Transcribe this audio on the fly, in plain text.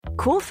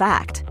Cool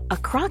fact, a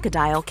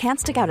crocodile can't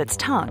stick out its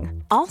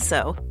tongue.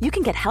 Also, you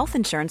can get health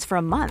insurance for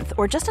a month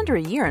or just under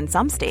a year in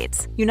some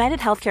states. United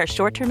Healthcare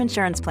short-term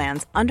insurance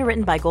plans,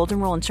 underwritten by Golden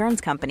Rule Insurance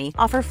Company,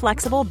 offer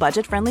flexible,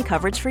 budget-friendly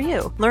coverage for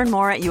you. Learn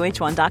more at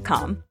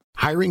uh1.com.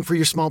 Hiring for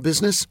your small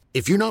business?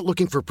 If you're not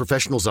looking for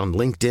professionals on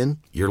LinkedIn,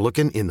 you're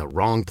looking in the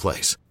wrong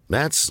place.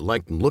 That's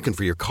like looking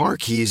for your car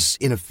keys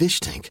in a fish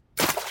tank.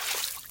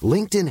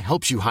 LinkedIn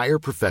helps you hire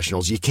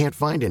professionals you can't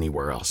find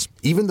anywhere else,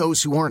 even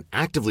those who aren't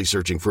actively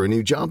searching for a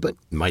new job but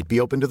might be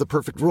open to the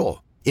perfect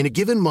role. In a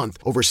given month,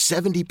 over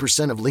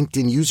 70% of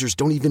LinkedIn users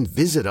don't even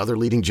visit other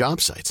leading job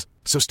sites.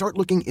 So start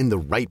looking in the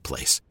right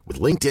place. With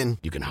LinkedIn,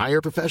 you can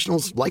hire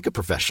professionals like a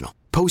professional.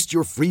 Post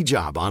your free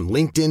job on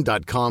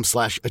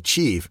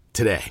linkedin.com/achieve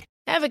today.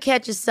 Ever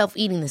catch yourself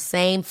eating the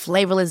same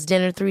flavorless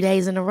dinner 3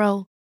 days in a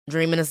row?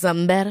 Dreaming of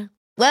something better?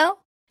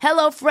 Well,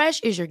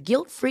 HelloFresh is your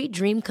guilt-free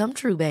dream come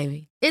true,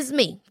 baby. It's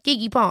me,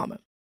 Keke Palmer.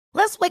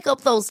 Let's wake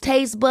up those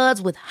taste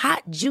buds with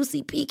hot,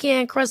 juicy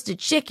pecan-crusted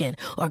chicken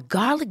or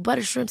garlic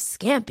butter shrimp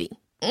scampi.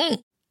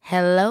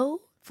 Hello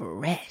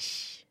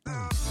Fresh.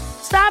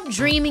 Stop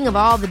dreaming of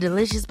all the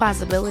delicious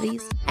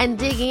possibilities and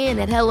dig in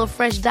at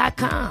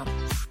HelloFresh.com.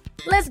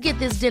 Let's get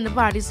this dinner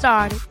party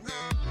started.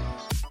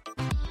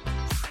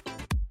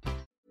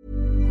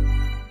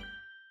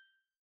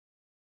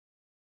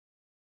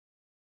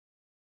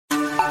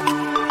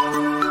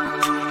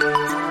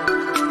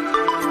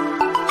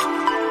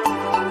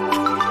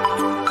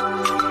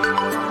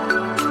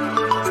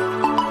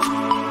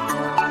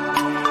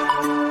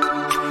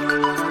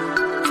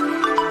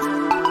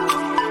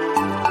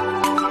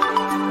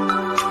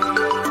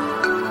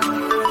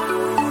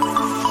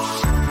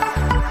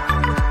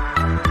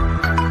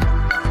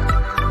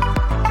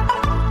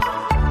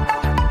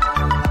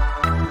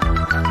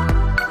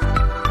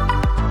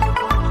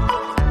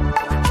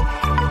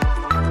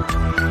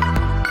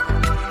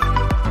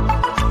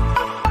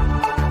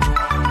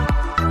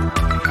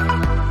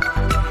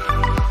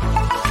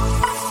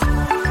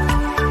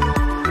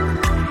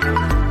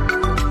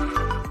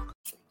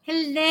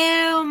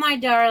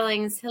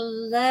 Darlings,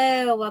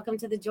 hello. Welcome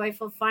to the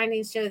Joyful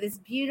Findings Show this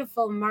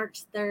beautiful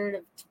March 3rd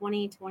of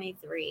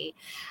 2023.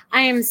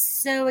 I am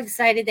so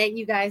excited that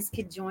you guys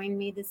could join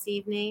me this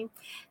evening.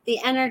 The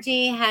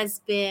energy has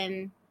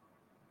been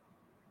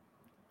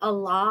a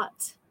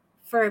lot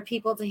for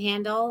people to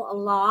handle, a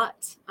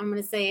lot. I'm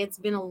going to say it's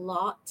been a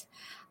lot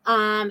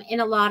in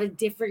a lot of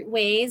different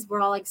ways.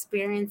 We're all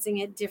experiencing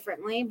it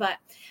differently, but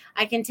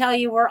I can tell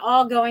you we're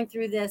all going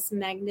through this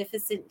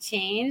magnificent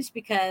change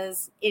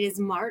because it is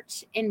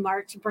March, and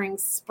March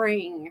brings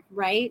spring,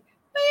 right?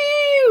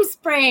 Woo,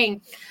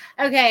 spring.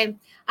 Okay.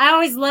 I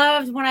always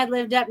loved when I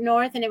lived up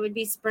north and it would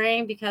be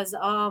spring because,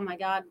 oh my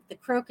God, the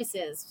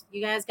crocuses.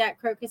 You guys got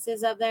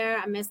crocuses up there?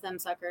 I miss them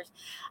suckers.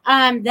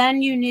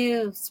 Then you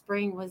knew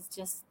spring was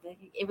just,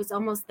 it was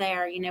almost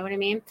there. You know what I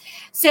mean?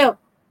 So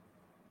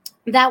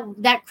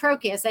that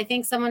crocus, I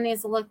think someone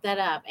needs to look that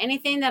up.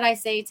 Anything that I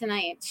say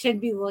tonight should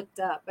be looked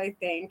up, I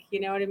think. You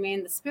know what I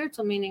mean? The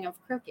spiritual meaning of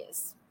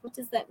crocus. What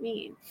does that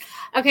mean?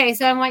 Okay,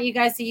 so I want you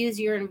guys to use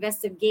your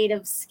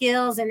investigative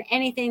skills and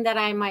anything that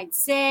I might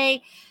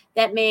say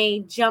that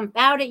may jump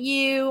out at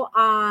you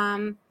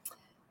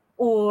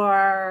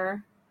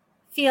or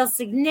feel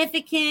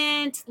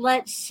significant.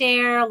 Let's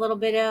share a little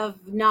bit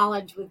of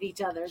knowledge with each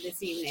other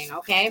this evening,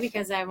 okay?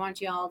 Because I want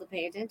you all to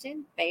pay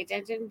attention, pay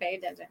attention, pay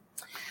attention.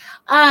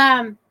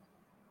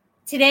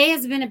 Today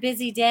has been a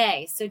busy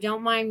day, so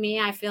don't mind me.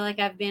 I feel like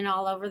I've been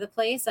all over the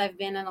place. I've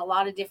been in a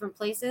lot of different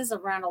places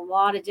around a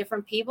lot of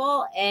different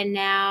people, and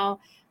now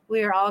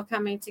we are all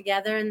coming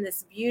together in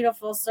this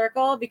beautiful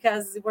circle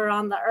because we're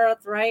on the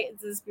earth, right?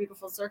 It's this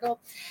beautiful circle,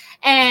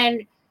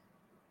 and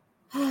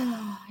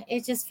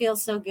it just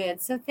feels so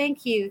good. So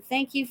thank you.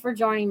 Thank you for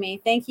joining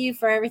me. Thank you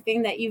for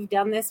everything that you've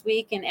done this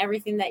week and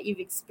everything that you've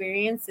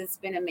experienced. It's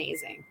been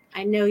amazing.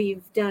 I know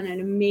you've done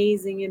an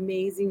amazing,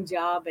 amazing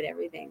job at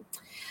everything.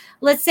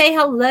 Let's say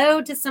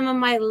hello to some of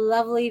my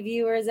lovely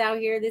viewers out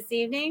here this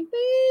evening.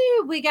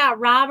 Woo! We got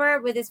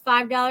Robert with his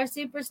 $5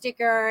 super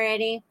sticker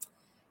already.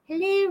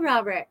 Hello,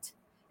 Robert.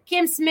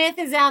 Kim Smith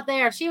is out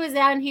there. She was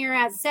down here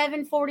at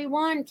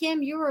 7:41.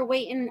 Kim, you were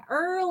waiting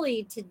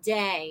early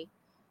today.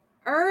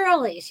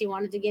 Early. She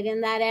wanted to get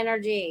in that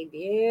energy.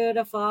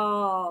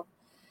 Beautiful.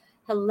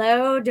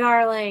 Hello,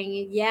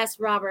 darling. Yes,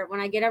 Robert.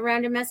 When I get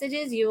around to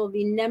messages, you will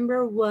be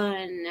number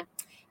one.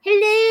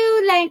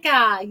 Hello,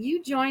 Lenka.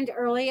 You joined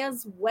early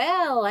as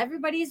well.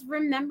 Everybody's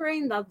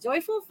remembering the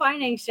Joyful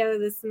Findings Show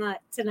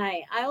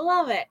tonight. I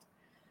love it.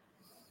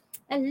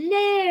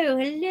 Hello,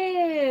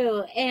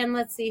 hello. And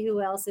let's see who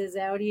else is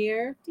out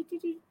here.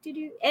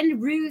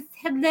 And Ruth.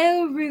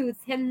 Hello, Ruth.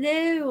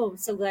 Hello. I'm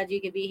so glad you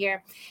could be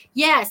here.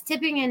 Yes,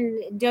 tipping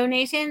and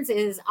donations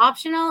is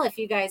optional if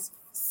you guys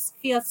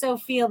feel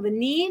the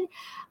need.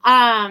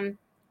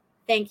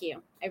 Thank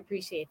you. I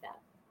appreciate that.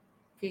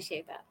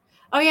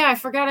 Oh, yeah, I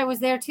forgot I was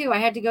there, too. I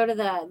had to go to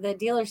the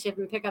dealership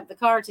and pick up the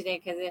car today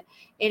because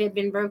it had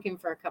been broken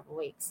for a couple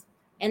weeks.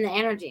 And the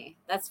energy.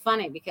 That's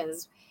funny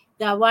because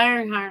The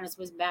wiring harness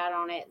was bad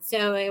on it.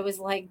 So it was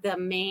like the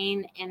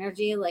main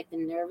energy, like the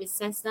nervous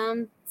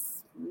system.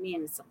 Me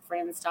and some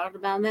friends talked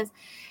about this.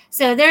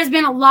 So there's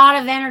been a lot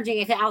of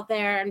energy out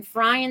there and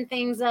frying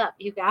things up,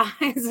 you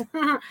guys,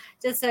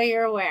 just so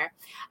you're aware.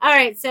 All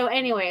right. So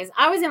anyways,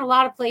 I was in a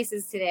lot of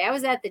places today. I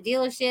was at the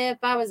dealership.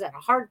 I was at a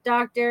heart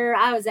doctor.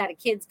 I was at a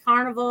kids'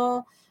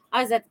 carnival.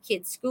 I was at the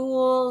kids'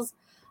 schools.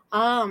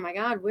 Oh my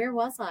God, where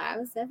was I? I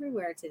was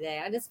everywhere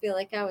today. I just feel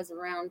like I was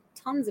around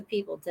tons of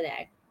people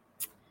today.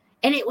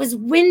 And it was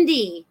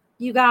windy,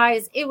 you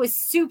guys. It was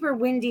super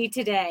windy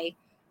today.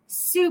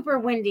 Super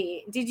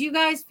windy. Did you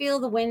guys feel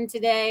the wind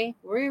today?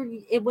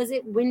 Was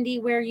it windy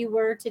where you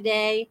were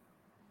today?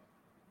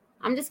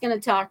 I'm just going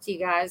to talk to you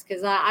guys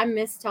because I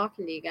miss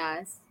talking to you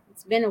guys.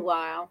 It's been a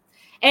while.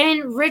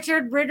 And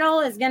Richard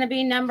Riddle is going to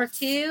be number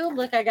 2.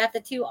 Look, I got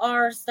the 2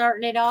 R's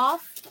starting it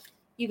off.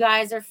 You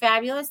guys are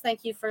fabulous.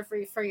 Thank you for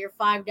your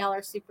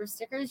 $5 super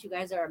stickers. You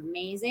guys are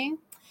amazing.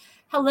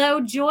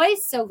 Hello,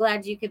 Joyce. So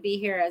glad you could be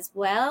here as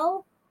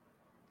well.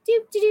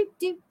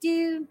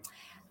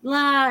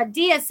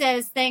 Dia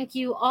says, thank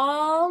you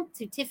all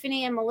to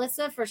Tiffany and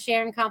Melissa for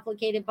sharing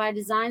Complicated by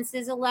Design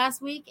Sizzle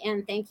last week.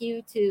 And thank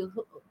you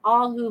to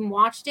all who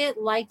watched it,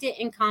 liked it,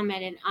 and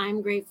commented.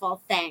 I'm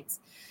grateful. Thanks.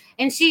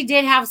 And she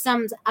did have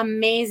some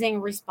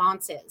amazing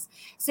responses.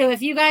 So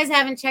if you guys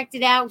haven't checked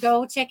it out,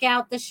 go check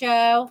out the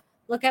show.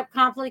 Look up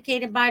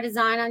Complicated by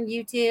Design on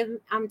YouTube.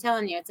 I'm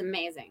telling you, it's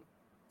amazing.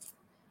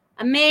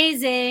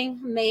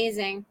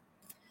 Amazing.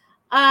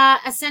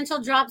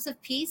 Essential Drops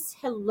of Peace.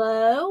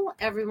 Hello,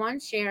 everyone.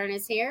 Sharon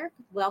is here.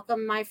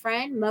 Welcome, my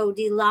friend.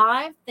 Modi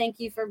Live. Thank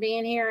you for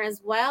being here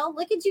as well.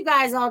 Look at you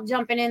guys all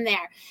jumping in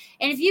there.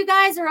 And if you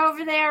guys are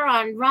over there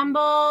on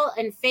Rumble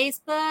and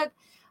Facebook,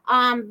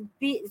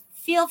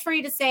 feel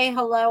free to say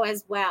hello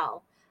as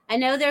well. I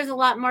know there's a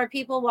lot more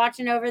people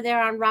watching over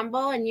there on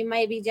Rumble, and you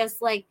may be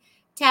just like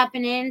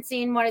tapping in,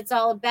 seeing what it's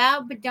all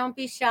about, but don't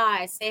be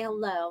shy. Say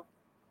hello.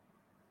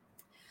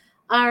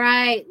 All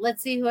right,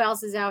 let's see who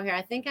else is out here.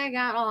 I think I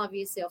got all of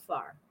you so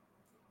far.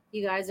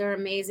 You guys are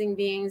amazing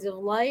beings of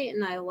light,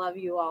 and I love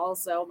you all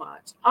so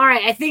much. All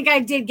right, I think I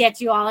did get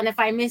you all, and if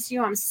I miss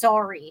you, I'm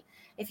sorry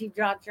if you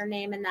dropped your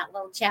name in that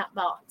little chat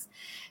box.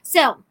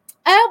 So,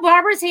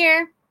 Barbara's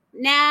here.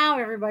 Now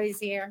everybody's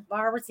here.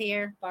 Barbara's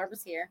here.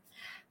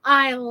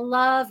 I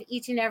love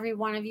each and every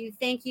one of you.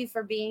 Thank you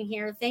for being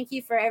here. Thank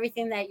you for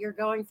everything that you're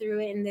going through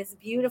in this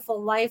beautiful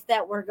life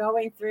that we're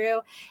going through.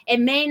 It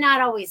may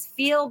not always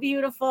feel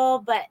beautiful,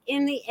 but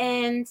in the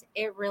end,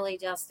 it really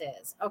just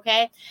is.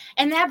 Okay.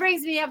 And that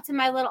brings me up to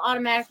my little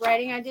automatic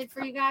writing I did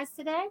for you guys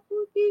today.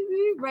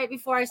 Right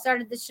before I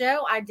started the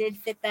show, I did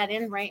fit that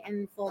in right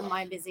in full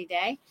my busy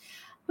day.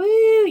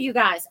 Woo, you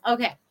guys.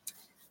 Okay.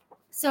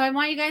 So I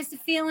want you guys to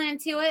feel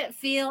into it,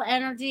 feel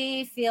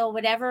energy, feel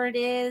whatever it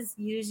is,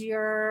 use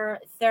your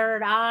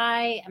third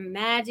eye,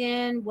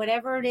 imagine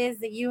whatever it is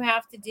that you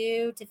have to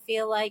do to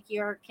feel like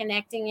you're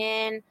connecting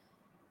in.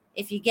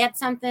 If you get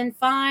something,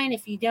 fine.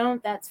 If you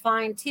don't, that's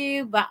fine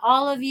too. But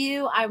all of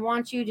you, I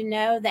want you to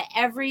know that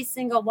every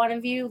single one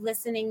of you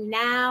listening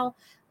now,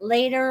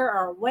 later,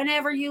 or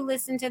whenever you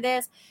listen to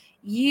this,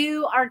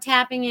 you are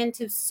tapping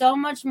into so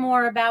much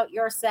more about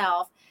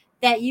yourself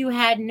that you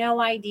had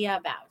no idea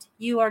about.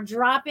 You are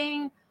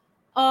dropping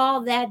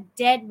all that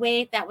dead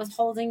weight that was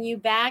holding you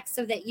back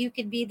so that you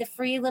could be the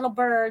free little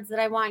birds that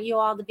I want you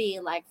all to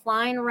be, like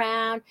flying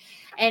around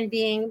and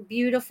being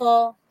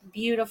beautiful,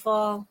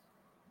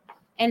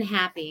 and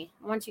happy.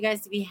 I want you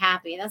guys to be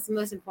happy. That's the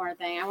most important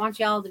thing. I want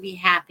you all to be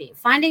happy.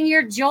 Finding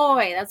your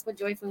joy. That's what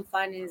Joyful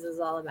Findings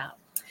is all about.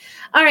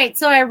 All right,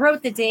 so I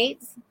wrote the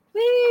dates.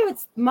 Woo,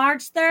 it's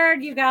March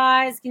 3rd, you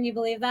guys. Can you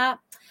believe that?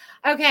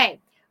 Okay.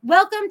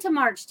 Welcome to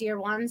March, dear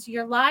ones.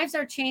 Your lives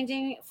are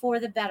changing for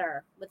the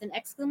better with an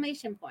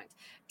exclamation point.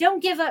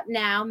 Don't give up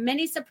now.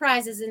 Many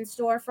surprises in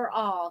store for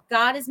all.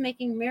 God is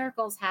making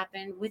miracles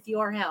happen with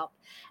your help.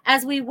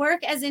 As we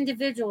work as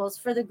individuals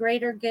for the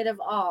greater good of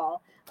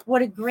all,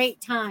 what a great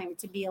time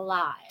to be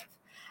alive.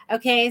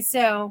 Okay,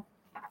 so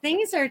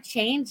things are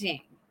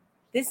changing.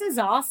 This is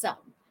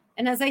awesome.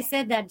 And as I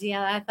said that,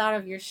 Dia, I thought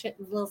of your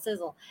little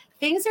sizzle.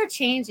 Things are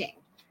changing.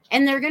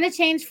 And they're going to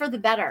change for the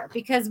better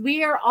because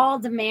we are all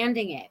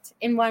demanding it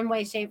in one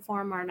way, shape,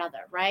 form, or another,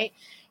 right?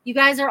 You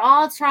guys are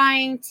all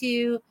trying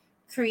to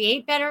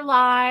create better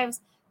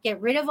lives, get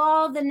rid of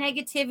all the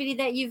negativity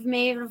that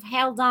you've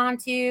held on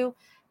to,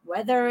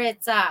 whether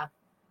it's,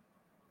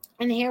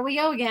 and here we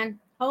go again.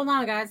 Hold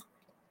on, guys.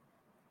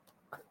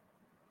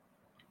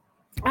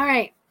 All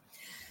right.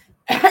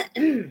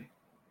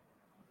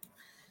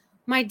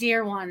 My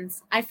dear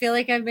ones, I feel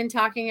like I've been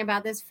talking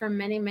about this for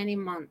many, many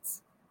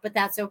months. But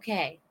that's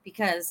okay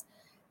because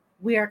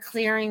we are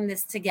clearing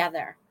this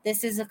together.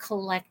 This is a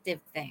collective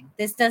thing.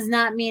 This does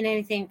not mean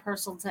anything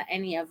personal to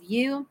any of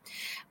you,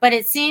 but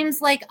it seems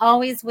like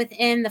always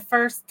within the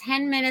first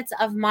 10 minutes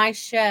of my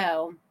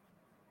show,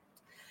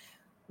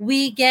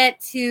 we get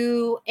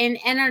to an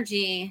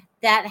energy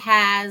that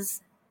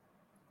has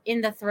in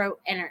the throat,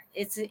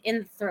 it's in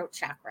the throat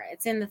chakra.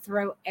 It's in the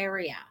throat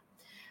area.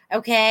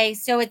 Okay.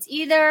 So it's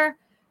either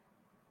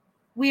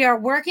We are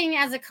working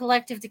as a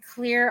collective to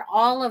clear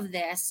all of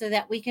this so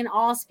that we can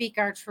all speak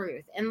our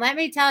truth. And let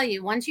me tell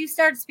you, once you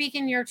start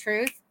speaking your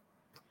truth,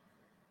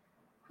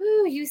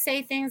 you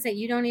say things that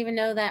you don't even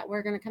know that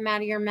were going to come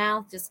out of your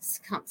mouth,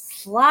 just come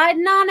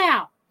sliding on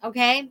out.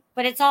 Okay.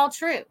 But it's all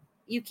true.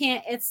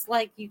 It's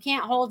like you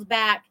can't hold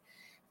back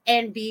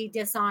and be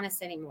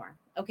dishonest anymore.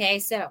 Okay.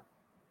 So,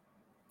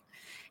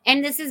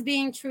 and this is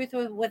being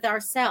truthful with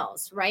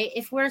ourselves, right?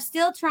 If we're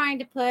still trying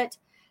to put,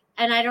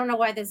 and I don't know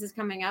why this is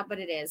coming up, but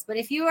it is. But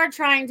if you are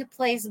trying to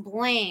place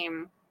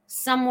blame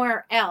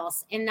somewhere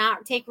else and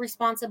not take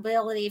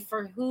responsibility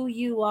for who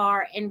you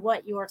are and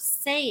what you're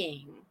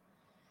saying,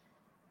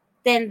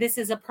 then this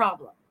is a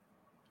problem.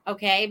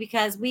 Okay?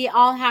 Because we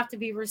all have to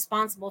be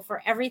responsible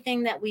for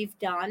everything that we've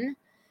done.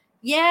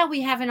 Yeah, we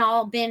haven't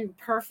all been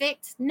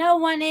perfect. No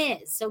one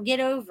is. So get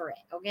over it.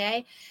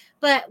 Okay?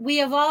 But we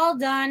have all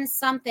done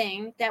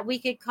something that we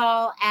could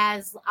call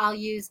as, I'll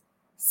use,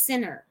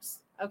 sinners.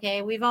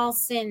 Okay, we've all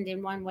sinned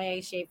in one way,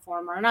 shape,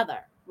 form, or another,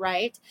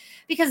 right?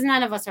 Because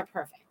none of us are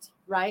perfect,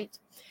 right?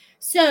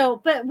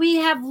 So, but we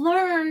have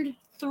learned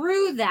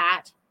through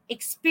that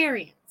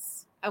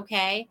experience,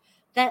 okay,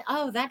 that,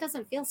 oh, that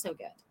doesn't feel so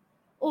good.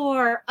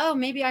 Or, oh,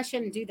 maybe I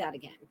shouldn't do that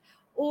again.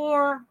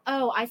 Or,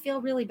 oh, I feel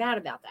really bad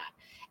about that.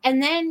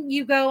 And then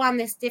you go on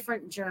this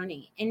different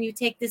journey and you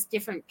take this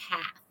different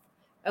path,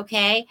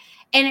 okay?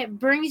 And it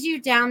brings you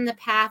down the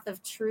path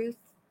of truth,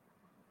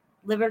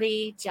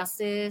 liberty,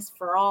 justice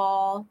for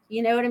all.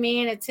 You know what I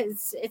mean?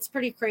 It's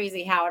pretty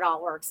crazy how it all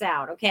works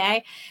out.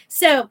 Okay.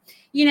 So,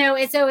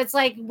 it's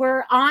like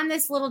we're on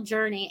this little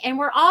journey and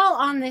we're all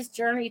on this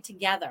journey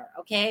together.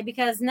 Okay.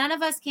 Because none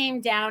of us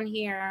came down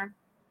here.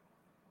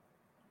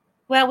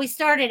 Well, we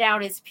started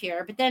out as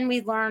pure, but then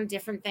we learned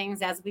different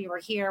things as we were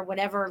here,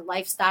 whatever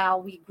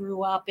lifestyle we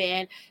grew up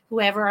in,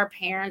 whoever our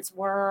parents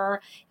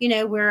were,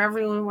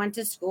 wherever we went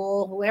to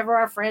school, whoever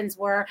our friends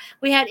were,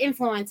 we had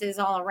influences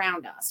all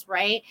around us,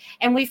 right?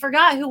 And we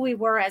forgot who we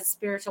were as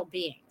spiritual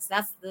beings.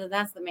 That's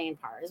the main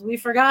part, is we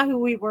forgot who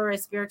we were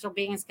as spiritual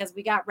beings because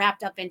we got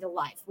wrapped up into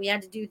life. We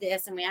had to do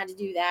this and we had to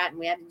do that and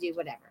we had to do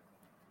whatever.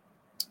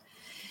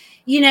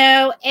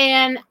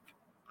 And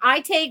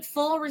I take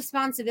full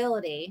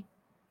responsibility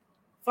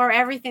for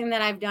everything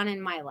that I've done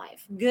in my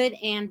life, good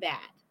and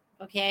bad.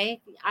 Okay.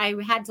 I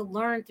had to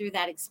learn through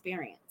that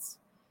experience.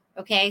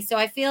 Okay. So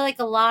I feel like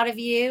a lot of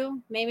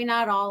you, maybe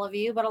not all of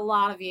you, but a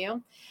lot of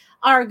you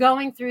are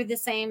going through the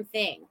same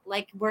thing.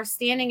 Like we're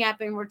standing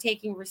up and we're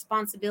taking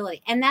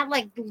responsibility, and that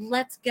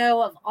lets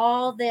go of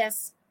all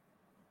this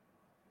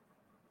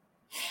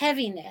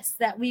heaviness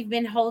that we've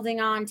been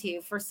holding on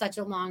to for such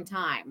a long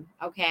time.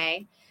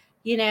 Okay.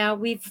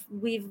 We've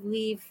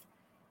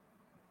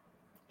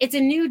it's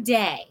a new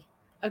day.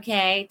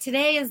 Okay,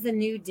 today is the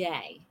new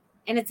day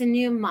and it's a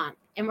new month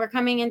and we're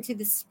coming into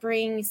the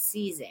spring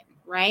season,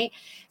 right?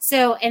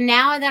 So, and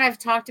now that I've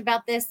talked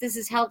about this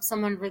has helped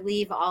someone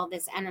relieve all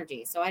this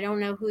energy. So I don't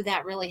know who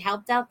that really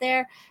helped out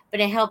there, but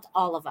it helped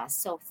all of us.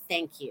 So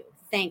thank you.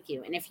 Thank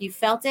you. And if you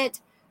felt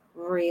it,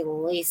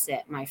 release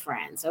it, my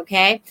friends.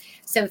 Okay.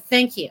 So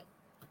thank you.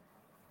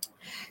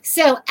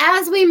 So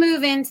as we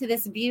move into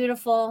this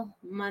beautiful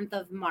month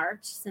of March,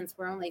 since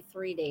we're only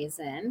 3 days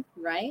in,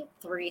 right?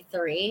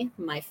 3,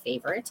 my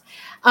favorite.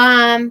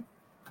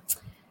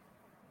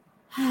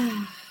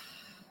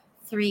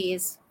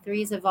 Threes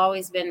have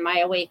always been my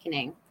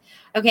awakening.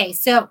 Okay,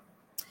 so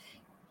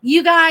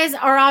you guys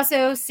are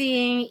also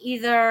seeing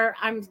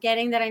I'm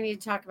getting that I need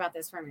to talk about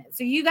this for a minute.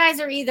 So you guys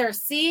are either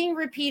seeing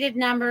repeated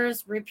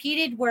numbers,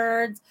 repeated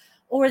words,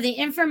 or the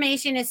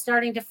information is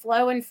starting to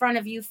flow in front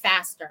of you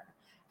faster.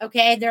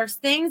 Okay, there's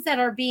things that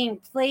are being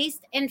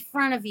placed in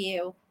front of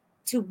you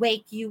to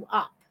wake you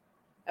up.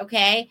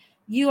 Okay,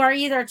 you are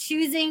either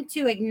choosing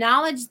to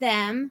acknowledge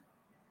them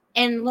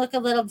and look a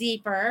little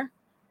deeper,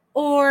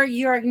 or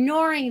you're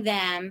ignoring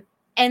them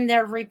and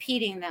they're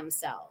repeating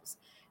themselves.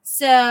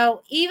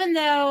 So even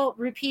though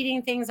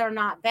repeating things are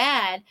not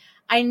bad,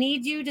 I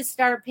need you to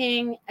start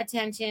paying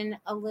attention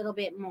a little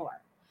bit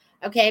more.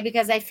 Okay,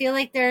 because I feel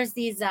like there's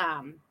these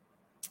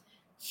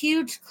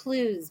huge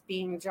clues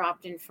being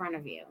dropped in front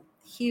of you.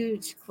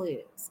 Huge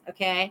clues.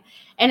 Okay.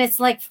 And it's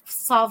like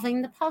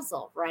solving the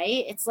puzzle,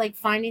 right? It's like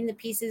finding the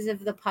pieces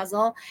of the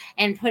puzzle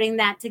and putting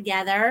that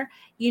together.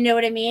 You know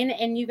what I mean?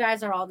 And you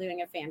guys are all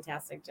doing a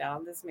fantastic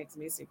job. This makes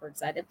me super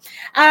excited.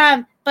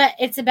 But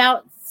it's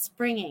about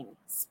spring,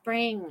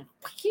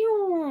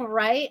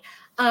 right?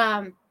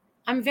 I'm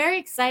very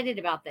excited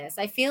about this.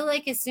 I feel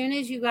like as soon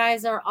as you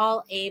guys are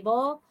all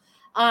able,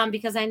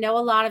 because I know a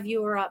lot of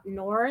you are up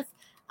north,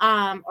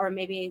 or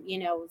maybe,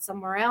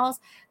 somewhere else.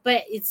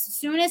 But as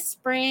soon as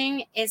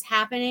spring is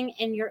happening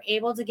and you're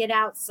able to get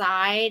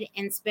outside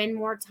and spend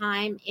more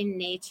time in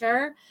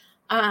nature,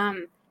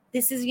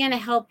 this is going to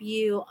help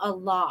you a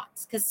lot,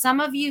 because some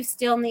of you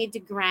still need to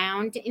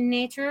ground in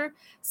nature.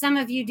 Some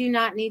of you do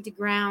not need to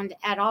ground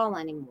at all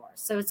anymore.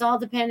 So it's all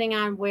depending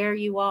on where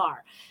you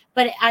are.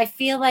 But I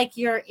feel like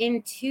you're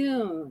in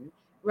tune,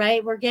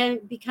 right? We're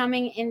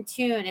becoming in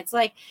tune. It's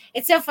like,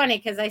 it's so funny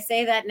because I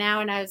say that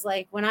now, and I was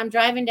like, when I'm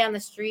driving down the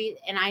street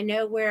and I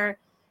know where,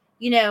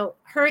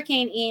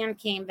 Hurricane Ian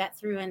came back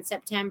through in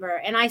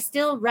September, and I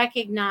still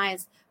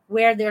recognize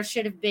where there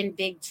should have been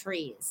big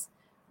trees,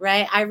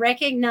 right? I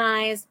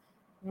recognize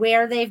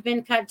where they've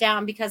been cut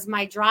down because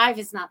my drive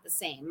is not the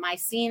same. My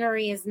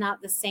scenery is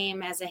not the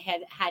same as it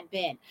had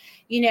been,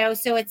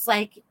 so it's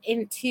like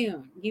in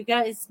tune. You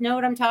guys know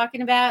what I'm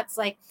talking about? It's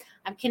like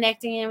I'm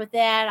connecting in with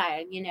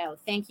that.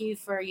 Thank you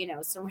for,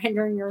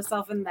 surrendering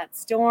yourself in that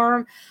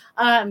storm.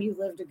 You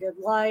lived a good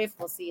life.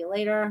 We'll see you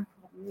later.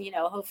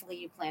 Hopefully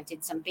you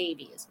planted some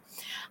babies.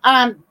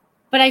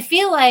 But I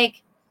feel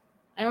like,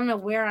 I don't know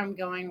where I'm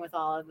going with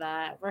all of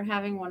that. We're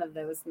having one of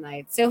those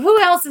nights. So who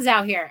else is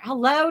out here?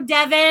 Hello,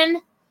 Devin.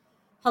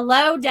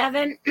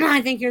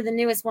 I think you're the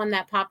newest one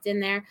that popped in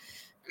there.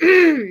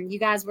 You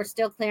guys were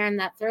still clearing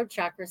that throat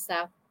chakra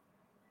stuff.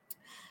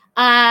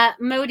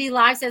 Modi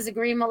Live says,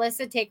 agree,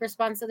 Melissa, take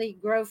responsibility,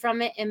 grow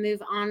from it, and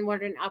move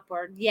onward and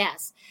upward.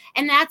 Yes.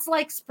 And that's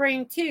like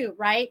spring too,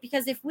 right?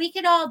 Because if we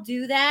could all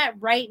do that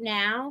right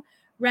now,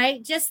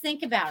 right? Just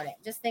think about it.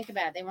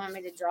 They want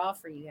me to draw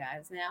for you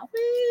guys now.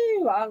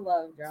 Woo, I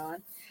love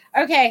drawing.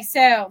 Okay,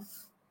 so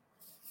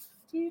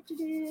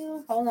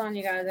hold on,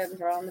 you guys. I'm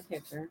drawing the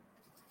picture.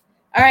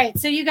 All right,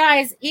 so you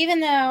guys, even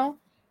though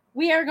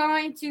we are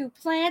going to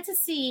plant a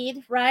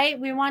seed, right?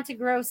 We want to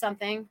grow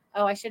something.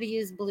 Oh, I should have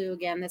used blue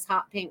again. This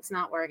hot pink's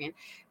not working.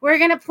 We're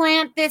going to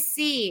plant this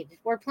seed.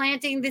 We're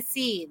planting the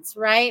seeds,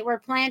 right? We're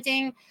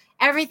planting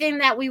everything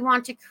that we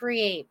want to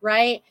create,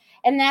 right?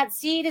 And that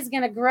seed is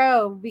going to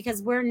grow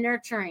because we're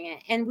nurturing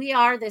it. And we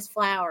are this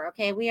flower,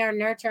 okay? We are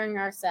nurturing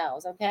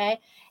ourselves, okay?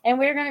 And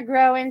we're going to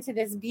grow into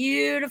this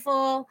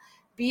beautiful,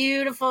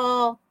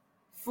 beautiful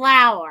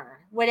flower,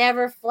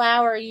 whatever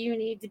flower you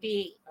need to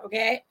be,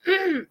 okay?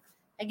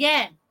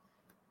 Again,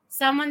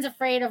 someone's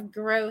afraid of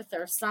growth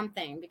or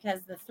something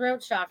because the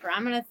throat chakra,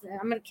 I'm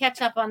gonna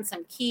catch up on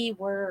some key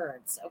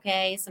words,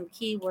 okay? Some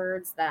key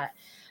words that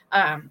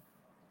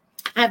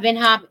have been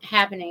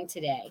happening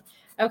today.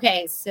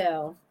 Okay,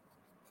 so,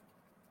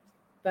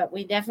 but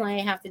we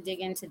definitely have to dig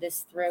into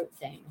this throat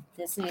thing.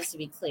 This needs to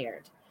be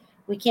cleared.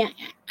 We can't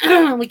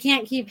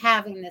keep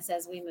having this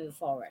as we move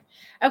forward.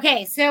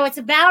 Okay, so it's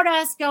about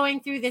us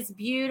going through this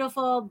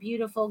beautiful,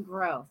 beautiful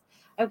growth.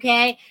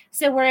 Okay,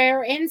 so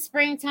we're in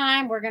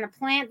springtime. We're going to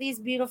plant these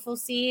beautiful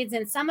seeds,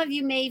 and some of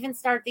you may even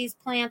start these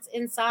plants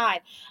inside.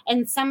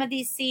 And some of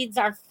these seeds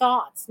are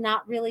thoughts,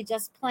 not really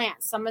just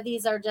plants. Some of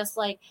these are just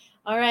like,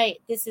 all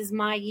right, this is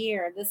my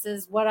year. This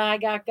is what I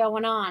got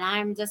going on.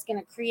 I'm just going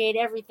to create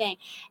everything.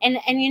 And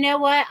you know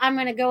what? I'm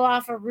going to go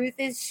off of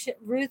Ruth's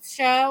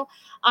show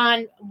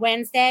on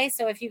Wednesday.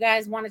 So if you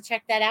guys want to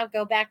check that out,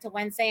 go back to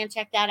Wednesday and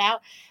check that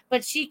out.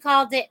 But she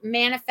called it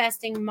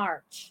Manifesting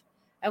March.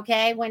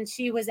 Okay, when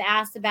she was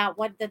asked about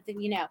what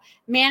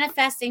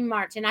manifesting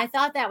March. And I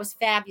thought that was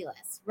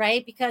fabulous,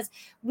 right? Because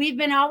we've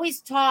been always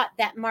taught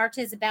that March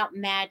is about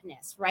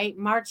madness, right?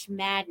 March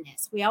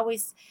madness. We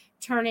always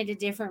turn it a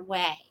different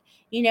way.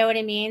 You know what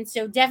I mean?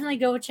 So definitely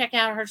go check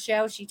out her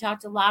show. She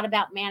talked a lot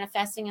about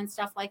manifesting and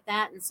stuff like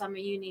that. And some of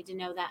you need to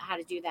know how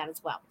to do that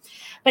as well.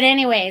 But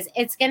anyways,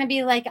 it's going to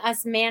be like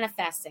us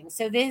manifesting.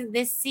 So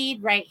this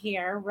seed right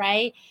here,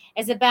 right,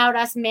 is about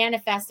us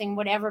manifesting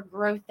whatever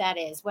growth that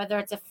is, whether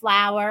it's a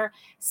flower,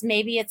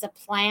 maybe it's a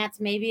plant,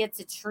 maybe it's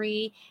a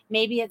tree,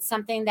 maybe it's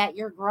something that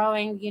you're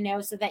growing,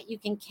 so that you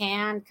can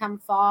come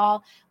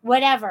fall,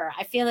 whatever.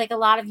 I feel like a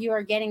lot of you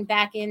are getting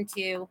back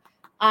into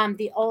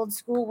the old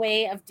school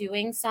way of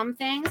doing some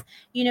things,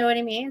 you know what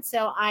I mean?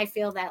 So I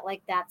feel that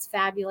that's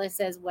fabulous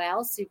as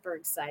well. Super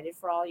excited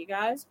for all you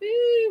guys.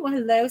 Woo!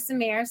 Hello,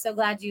 Samir. So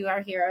glad you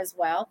are here as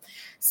well.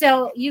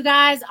 So you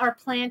guys are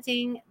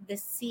planting the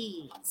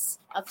seeds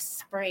of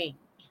spring.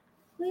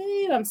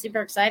 Woo, I'm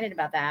super excited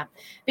about that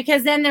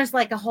because then there's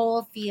like a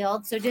whole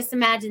field. So just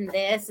imagine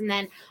this and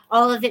then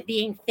all of it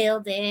being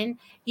filled in.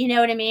 You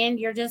know what I mean?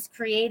 You're just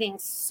creating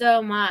so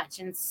much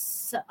and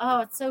it's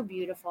so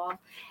beautiful.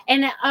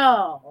 And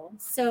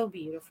so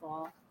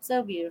beautiful.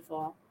 So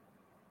beautiful.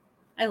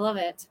 I love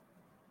it.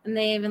 And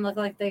they even look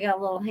like they got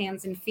little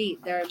hands and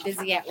feet. They're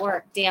busy at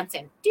work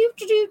dancing. Do,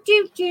 do, do,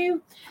 do,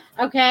 do.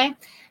 Okay.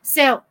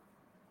 So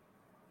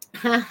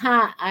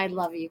I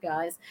love you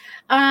guys.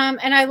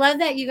 And I love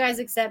that you guys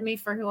accept me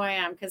for who I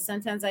am because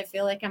sometimes I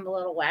feel like I'm a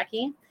little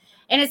wacky.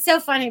 And it's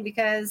so funny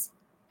because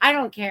I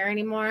don't care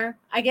anymore.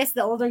 I guess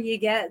the older you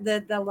get,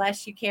 the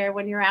less you care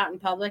when you're out in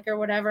public or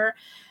whatever.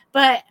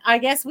 But I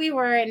guess we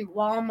were in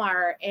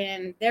Walmart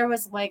and there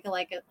was like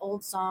an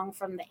old song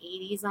from the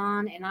 80s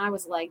on, and I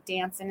was like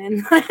dancing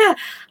in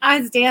I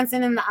was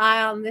dancing in the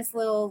aisle, and this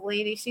little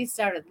lady, she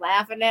started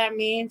laughing at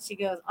me and she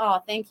goes,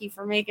 "Oh, thank you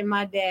for making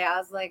my day." I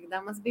was like,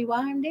 that must be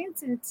why I'm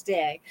dancing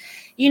today.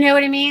 You know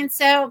what I mean?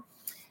 So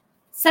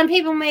some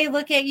people may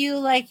look at you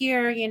like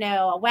you're, a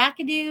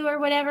wackadoo or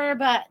whatever,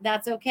 but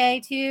that's okay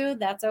too.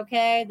 That's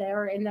okay.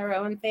 They're in their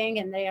own thing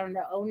and they are in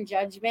their own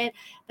judgment.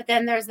 But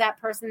then there's that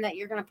person that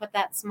you're going to put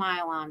that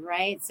smile on,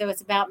 right? So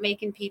it's about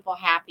making people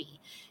happy,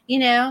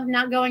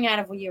 not going out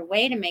of your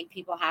way to make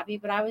people happy.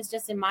 But I was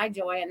just in my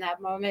joy in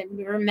that moment,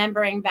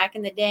 remembering back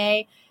in the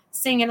day,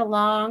 singing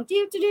along,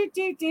 do,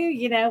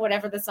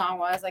 whatever the song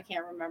was. I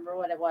can't remember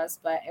what it was,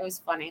 but it was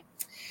funny.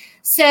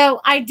 So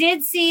I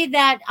did see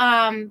that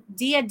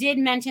Dia did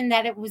mention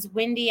that it was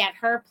windy at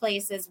her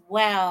place as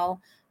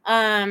well,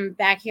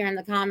 back here in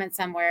the comments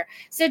somewhere.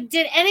 So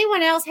did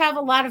anyone else have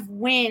a lot of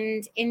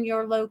wind in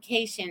your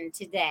location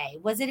today?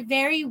 Was it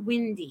very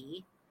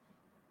windy?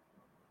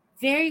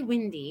 Very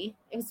windy.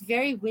 It was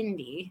very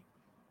windy.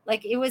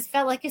 Like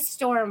felt like a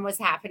storm was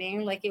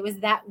happening. Like it was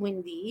that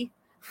windy.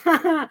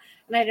 And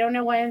I don't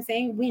know why I'm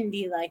saying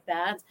windy like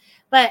that,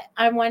 but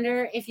I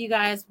wonder if you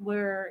guys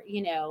were,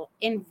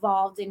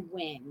 involved in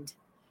wind.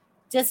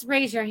 Just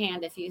raise your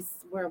hand if you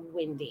were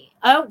windy.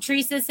 Oh,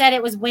 Teresa said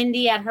it was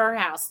windy at her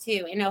house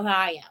too in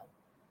Ohio.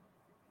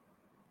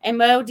 And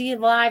Mo D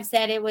Live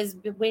said it was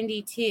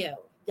windy too.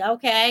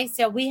 Okay,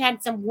 so we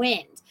had some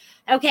wind.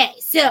 Okay,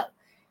 so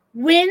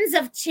winds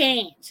of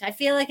change. I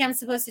feel like I'm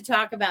supposed to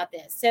talk about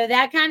this. So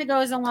that kind of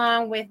goes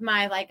along with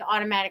my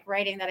automatic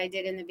writing that I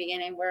did in the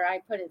beginning where I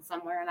put it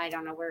somewhere and I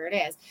don't know where it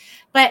is.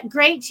 But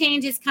great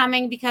change is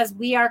coming because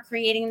we are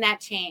creating that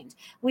change.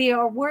 We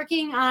are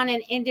working on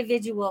an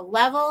individual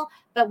level,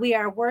 but we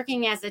are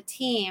working as a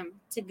team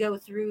to go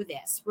through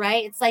this,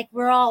 right? It's like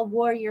we're all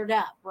warriored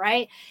up,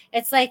 right?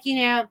 It's like,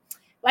 I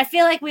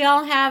feel like we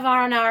all have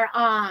on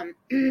our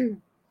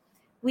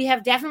we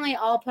have definitely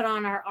all put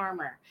on our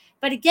armor.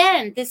 But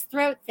again, this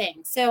throat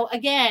thing. So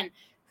again,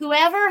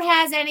 whoever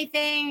has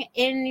anything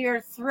in your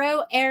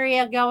throat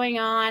area going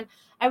on,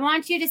 I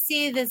want you to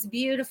see this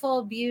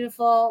beautiful,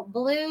 beautiful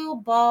blue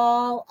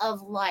ball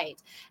of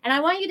light. And I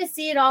want you to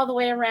see it all the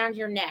way around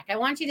your neck. I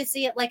want you to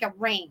see it like a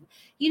ring.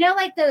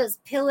 Like those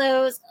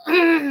pillows,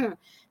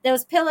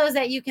 those pillows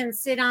that you can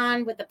sit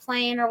on with the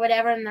plane or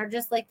whatever, and they're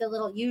just like the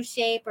little U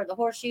shape or the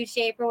horseshoe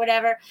shape or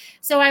whatever.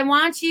 So I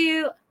want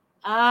you...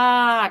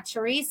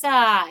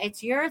 Teresa,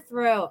 it's your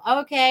throat.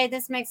 Okay,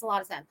 this makes a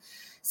lot of sense.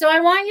 So I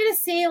want you to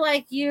see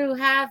you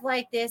have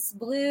this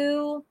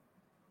blue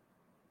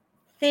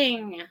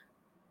thing.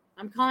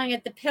 I'm calling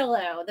it the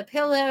pillow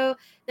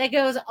that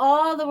goes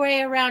all the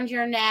way around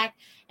your neck,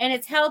 and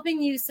it's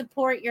helping you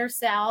support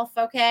yourself,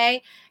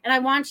 okay? And I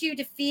want you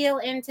to feel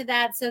into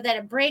that so that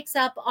it breaks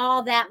up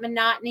all that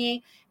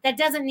monotony that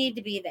doesn't need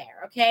to be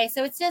there, okay?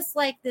 So it's just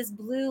like this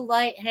blue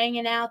light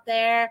hanging out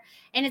there,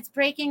 and it's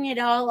breaking it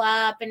all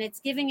up, and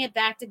it's giving it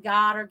back to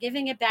God or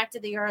giving it back to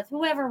the earth,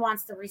 whoever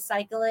wants to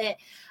recycle it,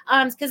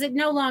 because it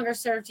no longer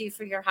serves you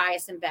for your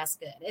highest and best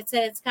good.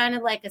 It's kind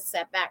of like a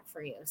setback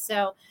for you.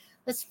 So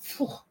let's...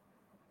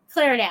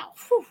 clear it out.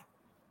 Whew.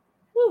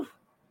 Whew.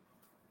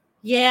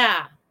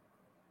 Yeah.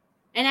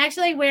 And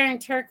actually wearing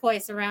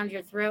turquoise around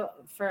your throat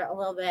for a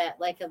little bit,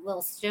 like a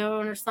little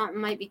stone or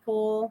something might be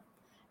cool.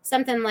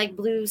 Something like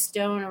blue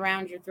stone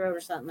around your throat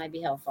or something might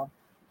be helpful.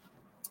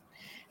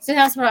 So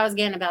that's what I was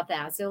getting about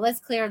that. So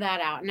let's clear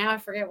that out. Now I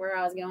forget where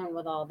I was going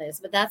with all this,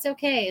 but that's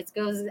okay.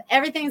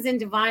 Everything's in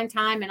divine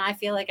time, and I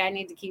feel like I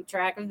need to keep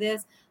track of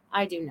this.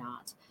 I do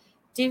not.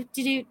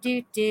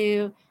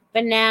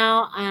 But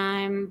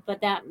now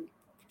but that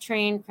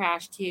train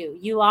crash too.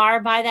 You are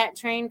by that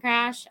train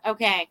crash?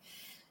 Okay.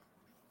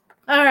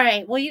 All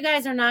right. Well, you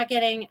guys are not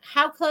getting...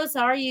 How close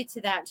are you to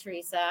that,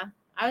 Teresa?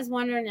 I was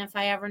wondering if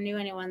I ever knew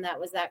anyone that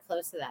was that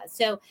close to that.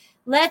 So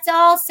let's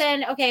all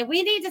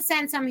we need to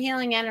send some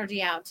healing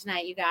energy out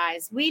tonight, you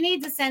guys. We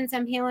need to send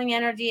some healing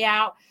energy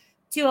out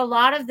to a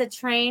lot of the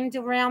train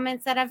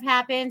derailments that have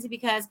happened,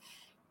 because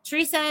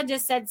Teresa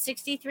just said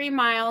 63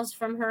 miles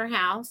from her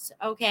house,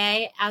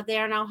 okay, out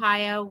there in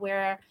Ohio,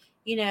 where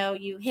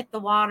you hit the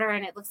water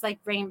and it looks like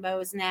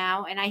rainbows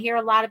now. And I hear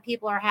a lot of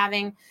people are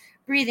having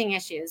breathing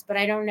issues, but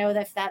I don't know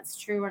if that's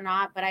true or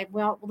not. But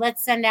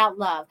let's send out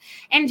love.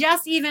 And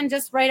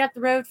just right up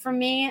the road from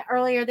me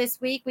earlier this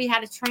week, we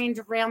had a train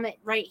derailment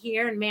right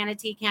here in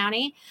Manatee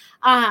County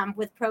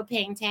with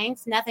propane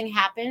tanks. Nothing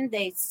happened.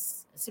 They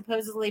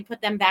supposedly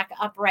put them back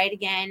upright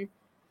again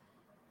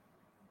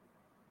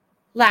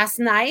last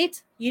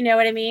night. You know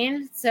what I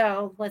mean?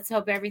 So let's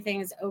hope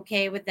everything's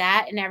okay with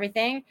that and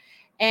everything.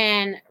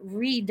 And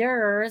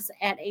readers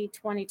at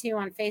 822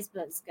 on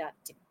Facebook's got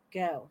to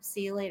go.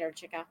 See you later,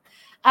 Chica.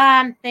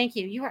 Thank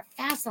you. You are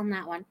fast on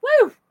that one.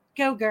 Woo!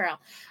 Go, girl.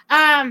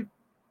 That's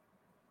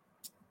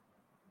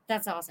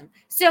awesome.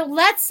 So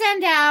let's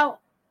send out...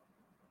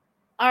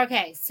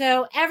 Okay,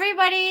 so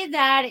everybody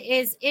that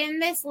is in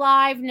this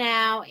live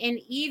now, and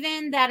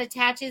even that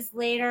attaches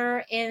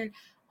later in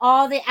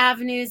all the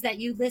avenues that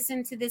you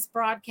listen to this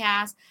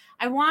broadcast,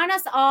 I want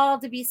us all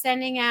to be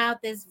sending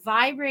out this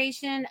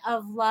vibration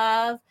of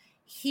love,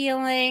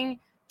 healing,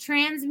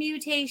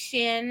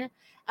 transmutation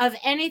of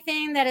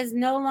anything that is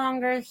no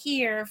longer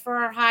here for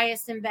our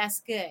highest and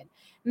best good.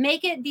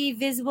 Make it be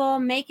visible,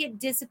 make it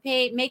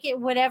dissipate, make it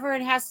whatever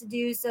it has to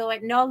do so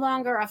it no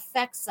longer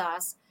affects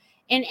us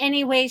in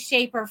any way,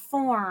 shape, or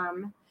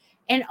form,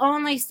 and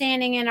only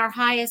standing in our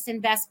highest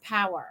and best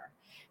power.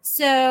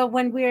 So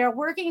when we're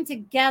working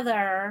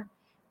together,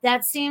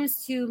 that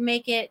seems to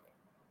make it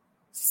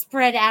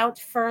spread out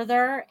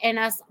further and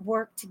us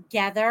work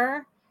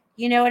together.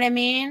 You know what I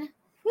mean?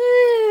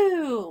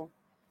 Woo!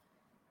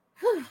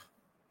 Whew.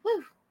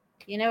 Woo!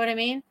 You know what I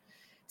mean?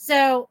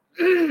 So,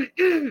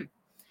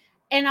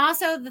 and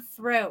also the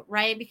throat,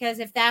 right? Because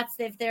if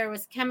there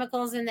was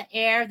chemicals in the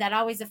air, that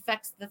always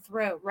affects the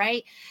throat,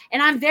 right?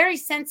 And I'm very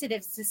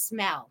sensitive to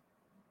smell.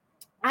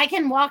 I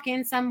can walk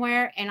in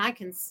somewhere and I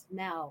can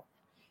smell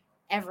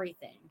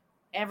everything.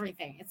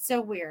 It's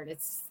so weird.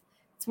 It's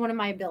one of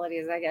my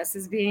abilities, I guess,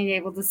 is being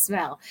able to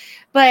smell.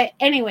 But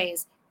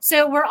anyways,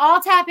 so we're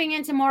all tapping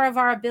into more of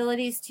our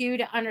abilities too,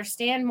 to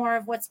understand more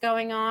of what's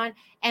going on.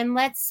 And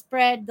let's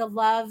spread the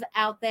love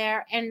out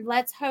there, and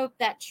let's hope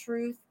that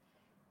truth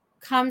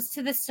comes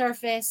to the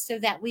surface so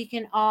that we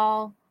can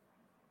all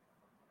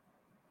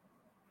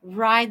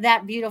ride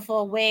that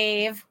beautiful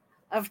wave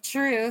of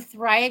truth,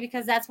 right?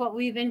 Because that's what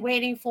we've been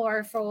waiting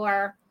for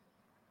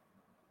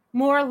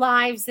more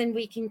lives than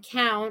we can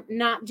count.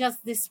 Not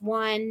just this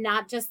one,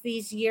 not just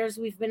these years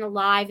we've been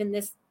alive in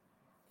this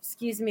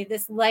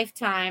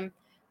lifetime,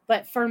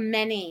 but for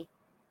many,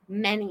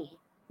 many,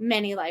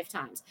 many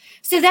lifetimes.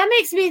 So that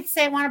makes me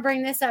say, I want to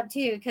bring this up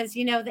too, because,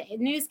 the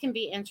news can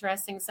be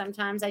interesting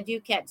sometimes. I do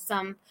catch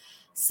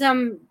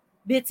some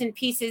bits and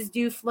pieces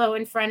do flow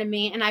in front of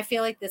me, and I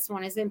feel like this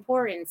one is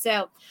important.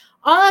 So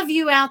all of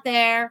you out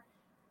there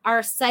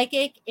are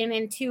psychic and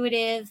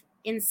intuitive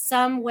in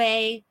some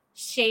way,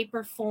 shape,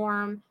 or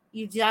form.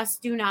 You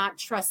just do not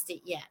trust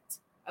it yet.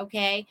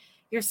 Okay?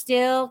 You're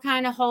still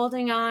kind of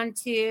holding on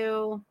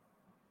to,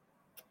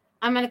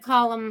 I'm going to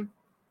call them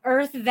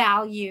earth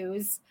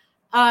values.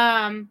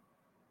 Yeah,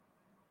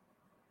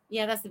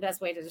 that's the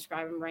best way to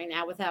describe them right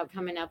now without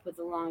coming up with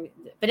the long.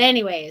 But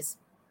anyways,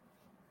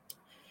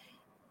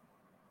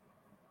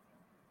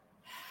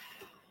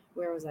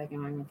 where was I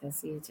going with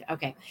this?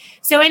 Okay.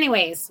 So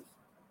anyways,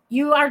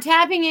 you are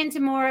tapping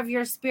into more of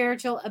your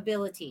spiritual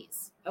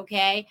abilities.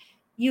 Okay.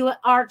 You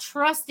are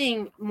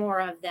trusting more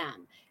of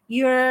them.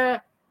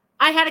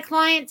 I had a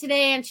client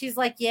today and she's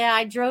like, yeah,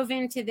 I drove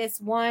into this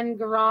one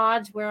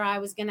garage where I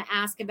was going to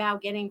ask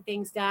about getting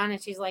things done.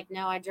 And she's like,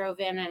 no, I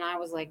drove in and I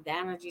was like, the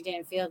energy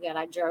didn't feel good.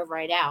 I drove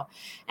right out.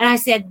 And I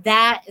said,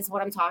 that is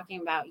what I'm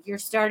talking about. You're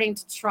starting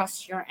to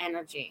trust your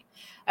energy.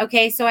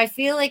 Okay. So I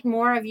feel like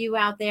more of you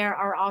out there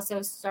are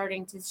also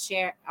starting to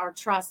share or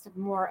trust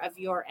more of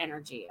your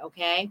energy.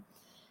 Okay.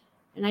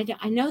 And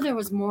I know there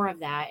was more of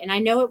that. And I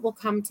know it will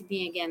come to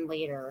me again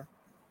later.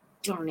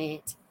 Darn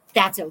it.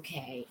 That's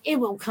okay. It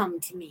will come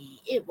to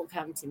me.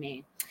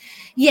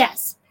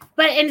 Yes.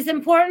 And it's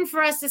important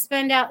for us to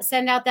send out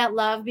that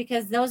love,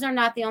 because those are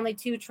not the only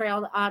two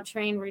train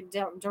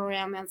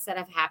derailments that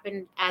have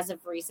happened as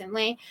of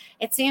recently.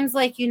 It seems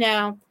like,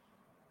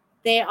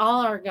 they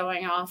all are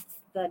going off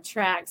the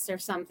tracks or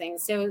something.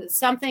 So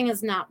something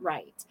is not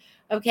right.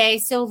 Okay,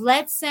 so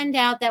let's send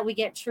out that we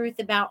get truth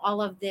about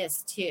all of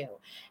this too,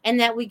 and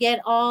that we get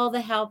all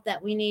the help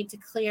that we need to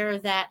clear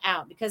that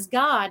out. Because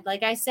God,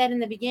 like I said in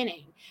the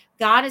beginning,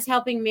 God is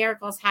helping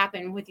miracles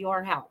happen with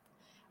your help.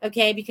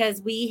 Okay,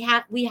 because we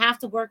have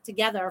to work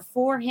together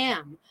for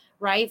Him,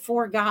 right?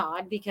 For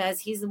God,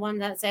 because He's the one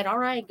that said, all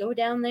right, go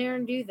down there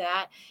and do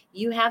that.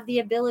 You have the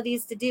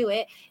abilities to do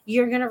it.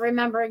 You're going to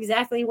remember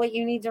exactly what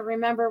you need to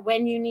remember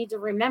when you need to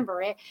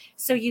remember it,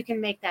 so you can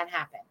make that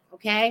happen.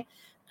 Okay.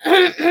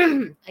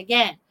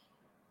 Again,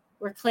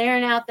 we're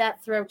clearing out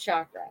that throat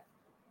chakra.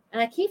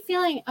 And I keep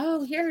feeling,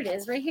 oh, here it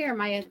is, right here,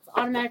 my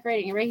automatic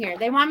rating right here.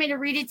 They want me to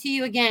read it to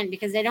you again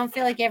because they don't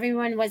feel like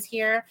everyone was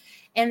here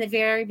in the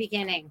very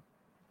beginning.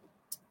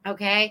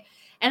 Okay.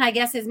 And I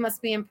guess it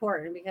must be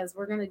important because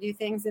we're going to do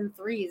things in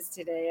threes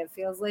today. It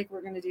feels like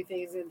we're going to do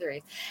things in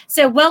threes.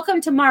 So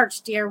welcome to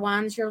March, dear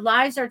ones. Your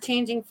lives are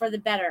changing for the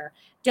better.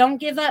 Don't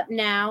give up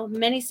now.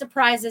 Many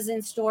surprises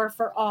in store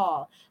for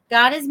all.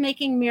 God is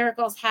making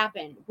miracles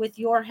happen with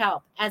your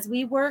help as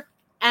we work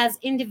as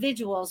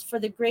individuals for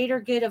the greater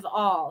good of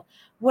all.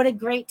 What a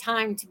great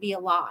time to be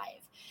alive.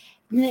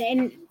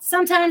 And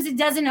sometimes it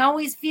doesn't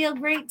always feel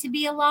great to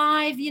be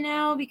alive,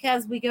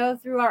 because we go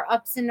through our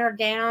ups and our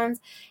downs.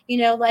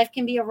 Life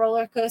can be a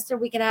roller coaster.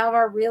 We can have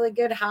our really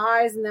good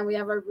highs and then we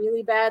have our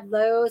really bad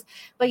lows.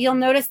 But you'll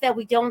notice that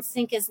we don't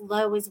sink as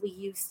low as we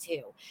used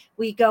to.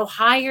 We go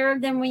higher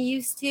than we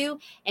used to,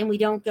 and we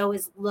don't go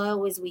as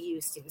low as we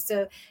used to.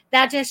 So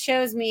that just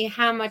shows me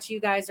how much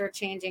you guys are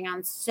changing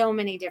on so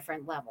many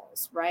different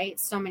levels, right?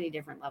 So many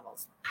different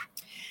levels.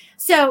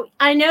 So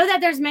I know that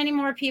there's many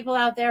more people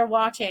out there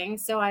watching.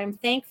 So I'm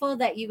thankful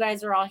that you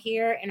guys are all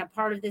here and a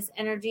part of this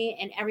energy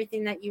and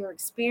everything that you are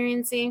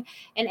experiencing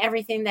and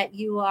everything that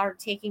you are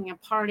taking a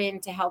part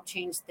in to help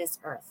change this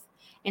earth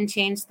and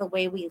change the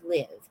way we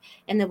live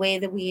and the way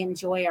that we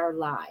enjoy our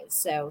lives.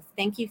 So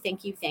thank you,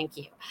 thank you, thank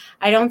you.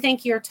 I don't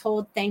think you're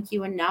told thank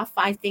you enough.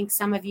 I think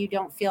some of you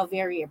don't feel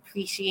very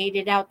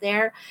appreciated out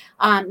there,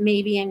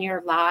 maybe in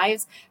your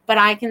lives, but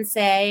I can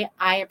say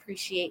I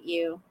appreciate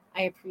you.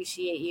 I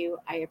appreciate you.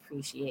 I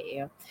appreciate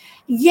you.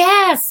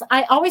 Yes,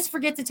 I always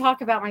forget to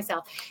talk about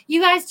myself.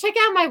 You guys, check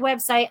out my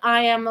website,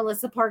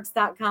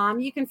 IamMelissaParks.com.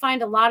 You can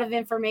find a lot of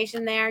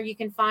information there. You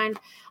can find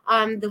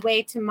the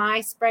way to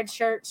my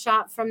Spreadshirt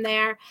shop from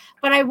there.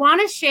 But I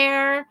want to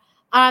share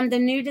the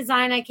new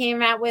design I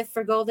came out with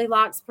for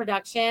Goldilocks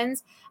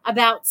Productions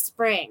about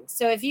spring.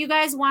 So if you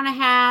guys want to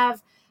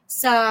have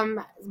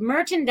some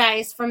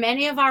merchandise from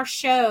any of our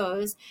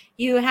shows,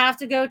 you have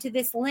to go to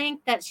this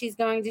link that she's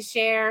going to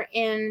share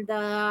in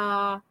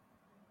the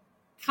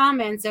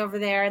comments over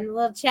there in the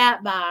little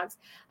chat box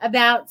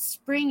about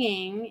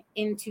springing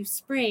into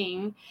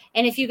spring.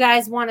 And if you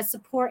guys want to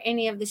support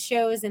any of the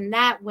shows in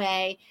that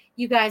way,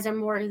 you guys are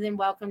more than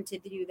welcome to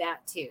do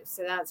that too.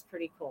 So that's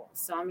pretty cool.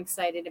 So I'm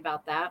excited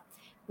about that.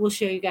 We'll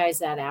show you guys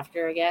that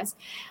after, I guess.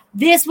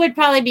 This would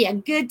probably be a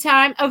good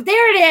time. Oh,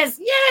 there it is.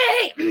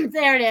 Yay!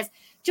 There it is.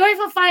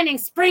 Joyful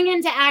Findings, spring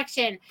into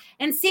action.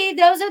 And see,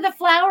 those are the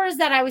flowers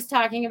that I was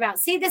talking about.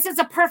 See, this is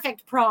a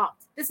perfect prop.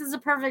 This is a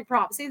perfect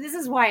prop. See, this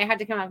is why I had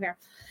to come up here.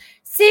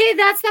 See,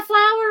 that's the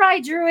flower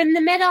I drew in the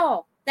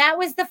middle. That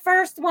was the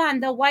first one,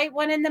 the white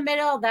one in the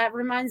middle. That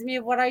reminds me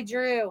of what I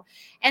drew.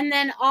 And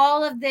then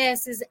all of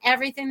this is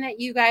everything that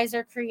you guys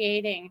are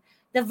creating.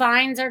 The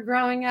vines are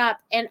growing up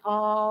and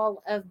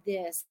all of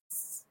this.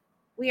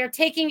 We are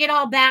taking it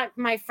all back,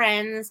 my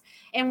friends,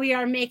 and we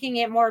are making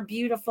it more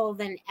beautiful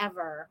than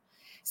ever.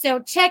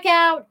 So check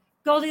out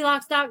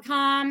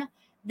Goldilocks.com,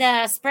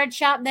 the spread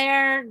shop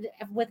there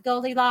with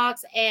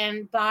Goldilocks,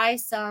 and buy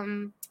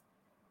some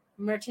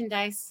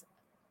merchandise,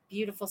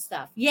 beautiful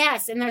stuff.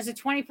 Yes, and there's a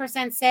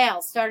 20%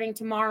 sale starting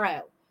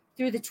tomorrow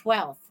through the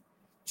 12th.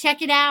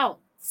 Check it out.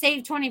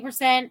 Save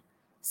 20%.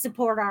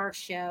 Support our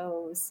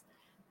shows.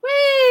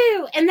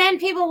 Woo! And then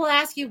people will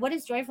ask you, what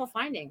is Joyful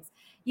Findings?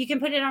 You can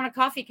put it on a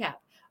coffee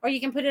cup, or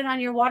you can put it on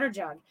your water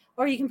jug,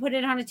 or you can put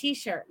it on a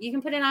t-shirt. You can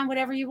put it on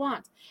whatever you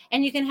want.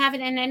 And you can have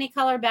it in any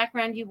color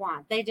background you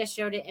want. They just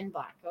showed it in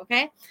black,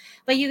 okay?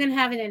 But you can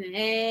have it in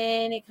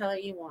any color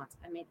you want.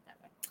 I made it that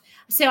way.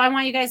 So I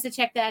want you guys to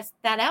check that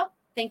out.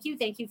 Thank you,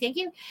 thank you, thank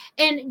you.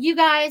 And you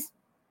guys,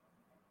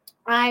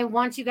 I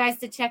want you guys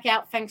to check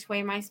out Feng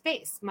Shui My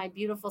Space, my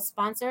beautiful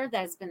sponsor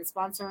that has been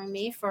sponsoring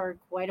me for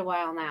quite a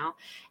while now.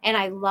 And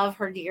I love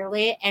her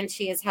dearly, and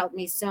she has helped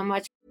me so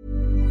much.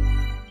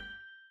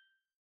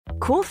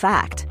 Cool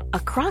fact, a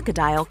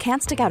crocodile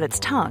can't stick out its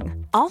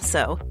tongue.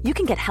 Also, you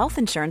can get health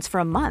insurance for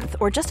a month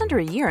or just under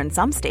a year in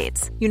some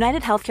states.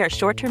 United Healthcare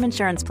short-term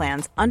insurance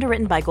plans,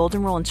 underwritten by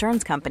Golden Rule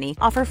Insurance Company,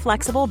 offer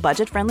flexible,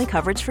 budget-friendly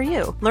coverage for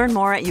you. Learn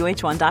more at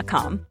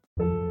uh1.com.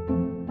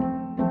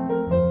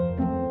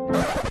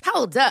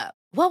 Hold up.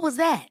 What was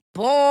that?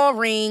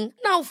 Boring.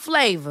 No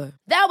flavor.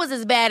 That was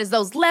as bad as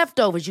those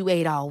leftovers you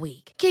ate all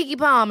week. Keke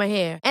Palmer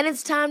here. And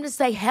it's time to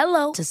say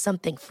hello to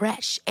something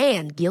fresh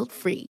and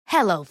guilt-free.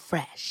 Hello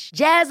Fresh.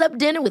 Jazz up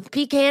dinner with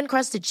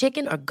pecan-crusted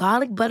chicken or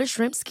garlic butter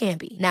shrimp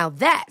scampi. Now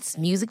that's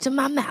music to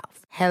my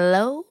mouth.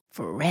 Hello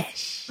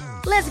Fresh.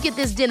 Let's get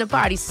this dinner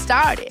party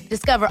started.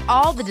 Discover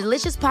all the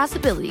delicious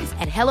possibilities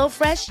at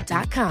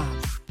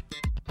hellofresh.com.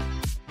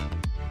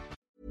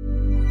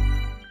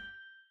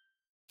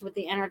 With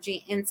the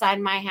energy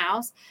inside my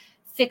house,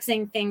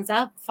 fixing things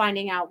up,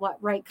 finding out what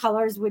right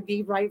colors would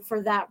be right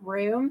for that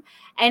room.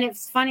 And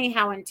it's funny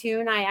how in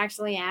tune I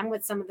actually am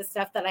with some of the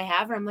stuff that I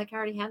have. I'm like, I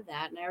already have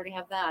that and I already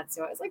have that.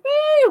 So I was like,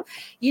 woo,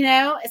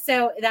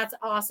 so that's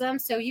awesome.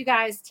 So you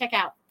guys check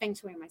out Feng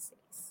Shui My Space.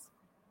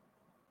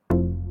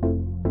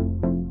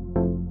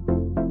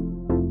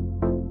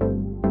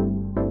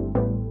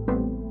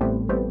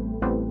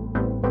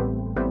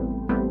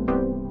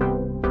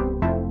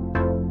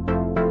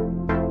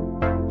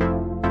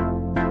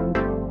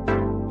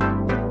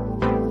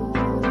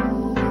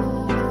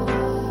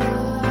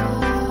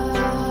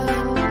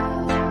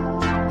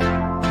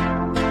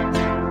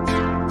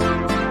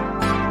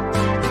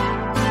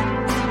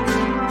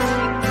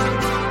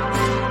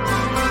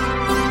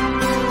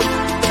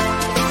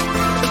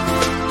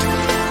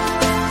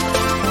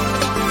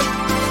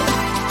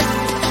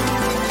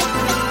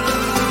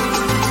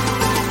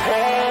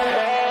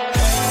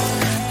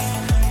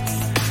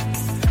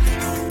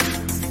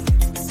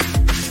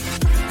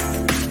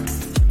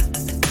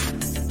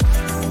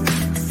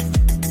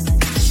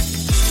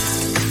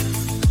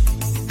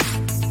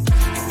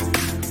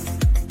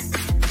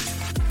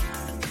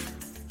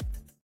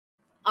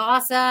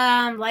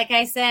 Awesome. Like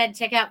I said,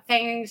 check out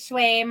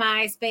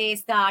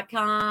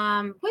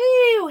fengshuimyspace.com.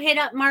 Woo! Hit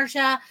up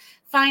Marsha.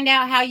 Find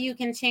out how you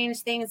can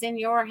change things in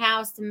your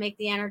house to make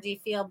the energy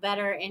feel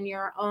better in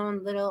your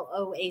own little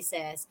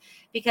oasis.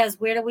 Because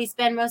where do we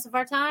spend most of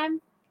our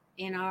time?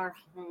 In our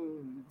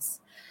homes.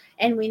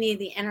 And we need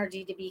the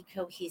energy to be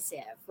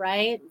cohesive,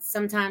 right?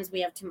 Sometimes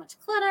we have too much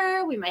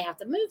clutter. We might have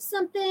to move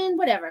something,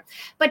 whatever.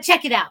 But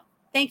check it out.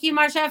 Thank you,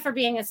 Marsha, for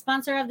being a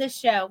sponsor of this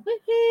show.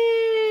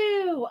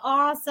 Woohoo!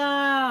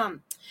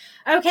 Awesome.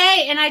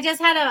 Okay, and I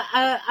just had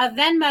a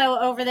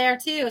Venmo over there,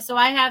 too. So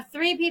I have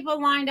 3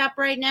 people lined up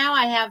right now.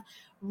 I have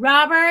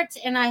Robert,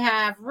 and I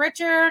have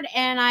Richard,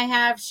 and I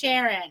have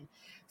Sharon.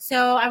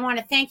 So I want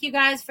to thank you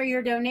guys for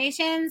your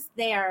donations.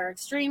 They are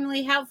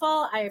extremely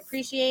helpful. I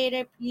appreciate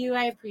it.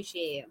 I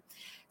appreciate you.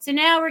 So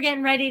now we're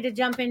getting ready to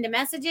jump into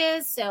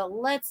messages. So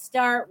let's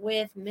start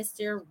with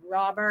Mr.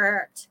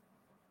 Robert.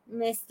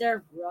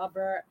 Mr.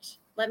 Robert.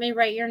 Let me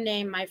write your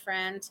name, my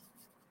friend.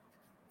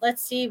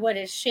 Let's see what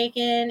is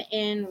shaking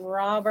in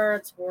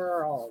Robert's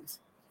world.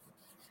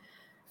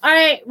 All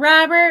right,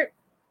 Robert.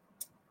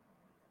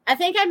 I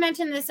think I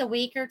mentioned this a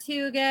week or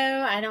two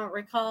ago. I don't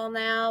recall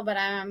now, but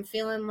I'm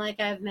feeling like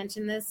I've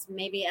mentioned this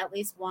maybe at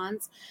least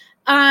once.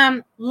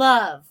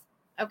 Love.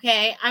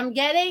 Okay. I'm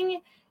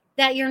getting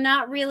that you're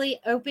not really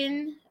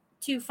open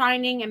to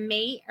finding a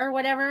mate or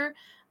whatever.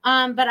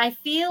 But I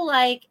feel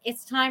like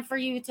it's time for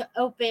you to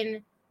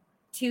open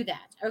to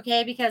that.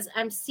 Okay. Because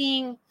I'm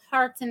seeing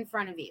hearts in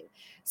front of you.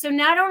 So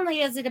not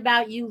only is it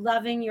about you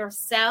loving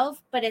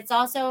yourself, but it's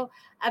also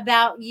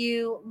about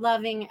you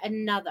loving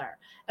another.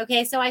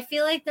 Okay, so I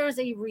feel like there's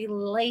a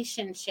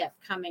relationship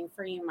coming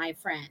for you, my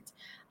friend.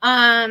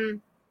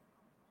 Um,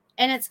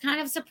 and it's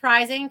kind of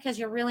surprising because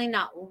you're really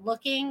not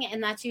looking,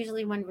 and that's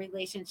usually when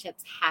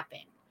relationships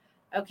happen.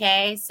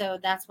 Okay, so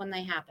that's when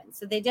they happen.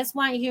 So they just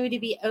want you to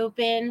be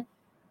open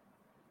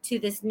to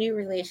this new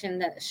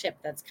relationship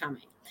that's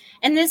coming.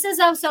 And this is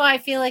also, I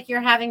feel like you're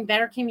having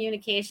better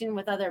communication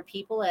with other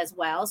people as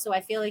well. So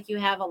I feel like you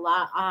have a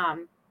lot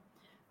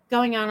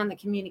going on the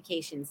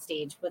communication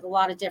stage with a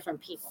lot of different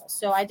people.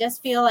 So I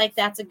just feel like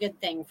that's a good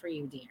thing for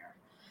you, dear.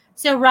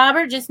 So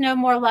Robert, just know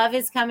more love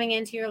is coming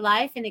into your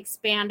life and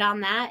expand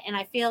on that. And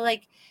I feel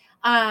like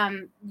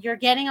you're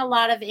getting a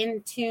lot of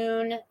in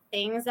tune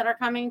things that are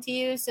coming to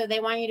you. So they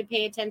want you to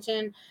pay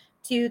attention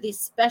to the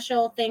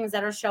special things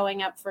that are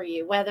showing up for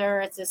you,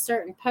 whether it's a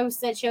certain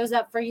post that shows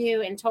up for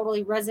you and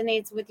totally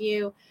resonates with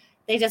you.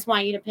 They just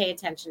want you to pay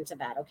attention to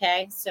that.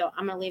 Okay. So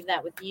I'm going to leave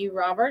that with you,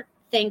 Robert.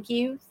 Thank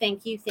you.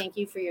 Thank you. Thank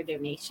you for your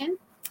donation.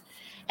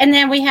 And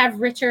then we have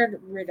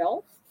Richard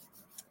Riddle.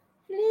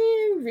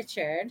 Hello,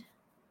 Richard.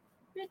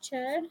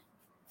 Richard.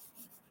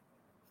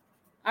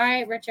 All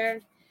right,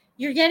 Richard.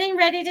 You're getting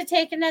ready to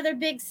take another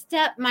big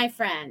step, my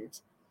friend.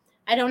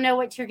 I don't know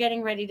what you're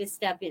getting ready to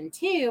step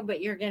into,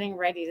 but you're getting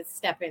ready to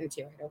step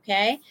into it,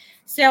 okay?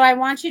 So I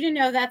want you to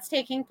know that's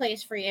taking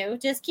place for you.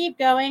 Just keep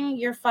going.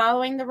 You're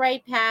following the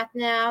right path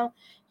now.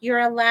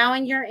 You're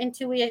allowing your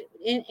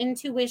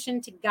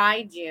intuition to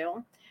guide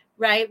you,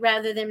 right?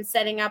 Rather than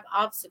setting up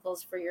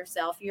obstacles for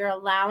yourself. You're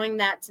allowing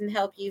that to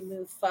help you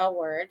move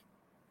forward.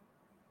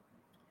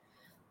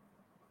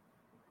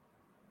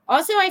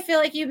 Also, I feel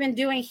like you've been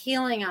doing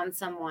healing on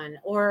someone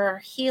or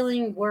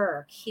healing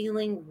work.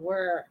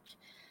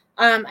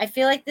 I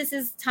feel like this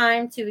is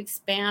time to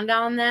expand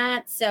on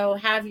that. So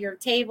have your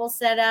table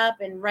set up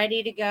and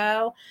ready to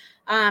go,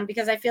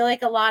 because I feel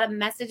like a lot of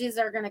messages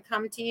are going to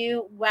come to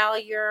you while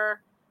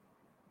you're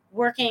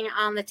working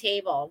on the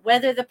table,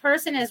 whether the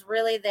person is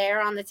really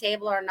there on the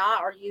table or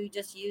not, or you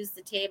just use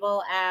the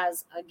table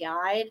as a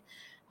guide.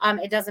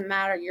 It doesn't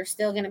matter. You're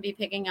still going to be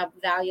picking up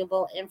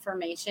valuable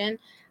information.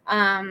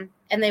 And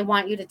they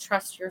want you to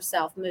trust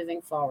yourself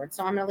moving forward.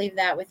 So I'm going to leave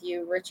that with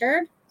you,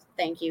 Richard.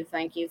 Thank you,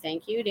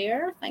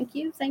 dear. Thank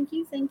you.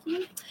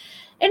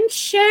 And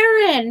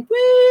Sharon,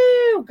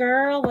 woo,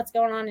 girl, what's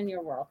going on in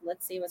your world?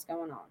 Let's see what's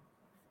going on.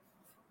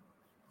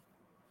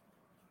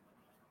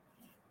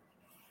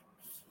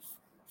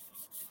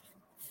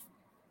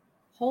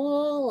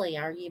 Holy,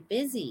 are you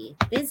busy?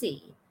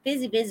 Busy.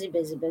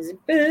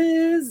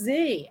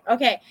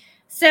 Okay,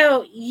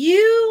 so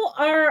you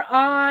are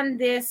on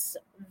this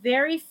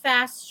very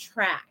fast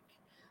track.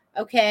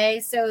 Okay,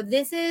 so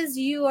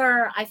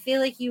I feel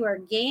like you are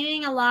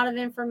gaining a lot of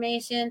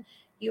information.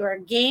 You are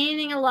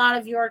gaining a lot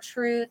of your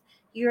truth.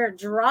 You're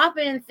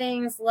dropping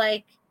things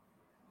like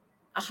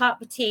a hot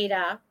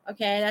potato.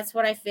 Okay, that's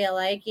what I feel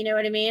like. You know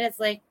what I mean? It's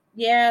like,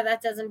 yeah,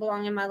 that doesn't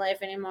belong in my life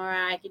anymore.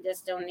 I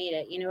just don't need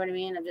it. You know what I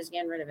mean? I'm just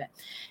getting rid of it.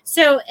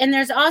 So, and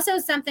there's also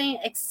something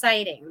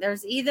exciting.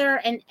 There's either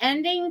an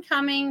ending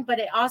coming, but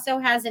it also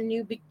has a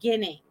new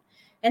beginning.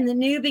 And the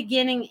new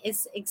beginning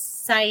is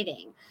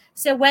exciting.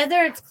 So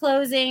whether it's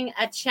closing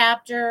a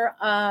chapter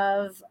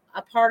of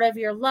a part of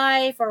your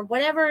life or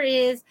whatever it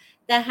is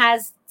that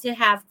has to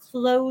have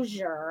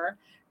closure,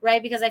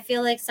 right? Because I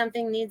feel like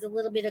something needs a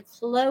little bit of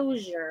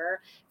closure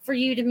for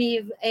you to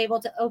be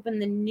able to open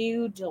the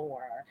new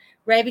door,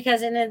 right?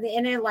 Because and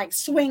it like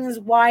swings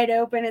wide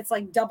open. It's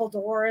like double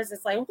doors.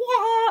 It's like,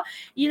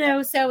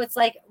 whoa, so it's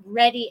like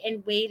ready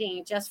and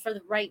waiting just for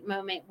the right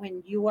moment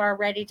when you are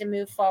ready to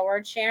move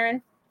forward,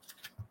 Sharon,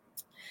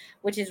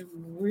 which is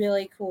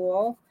really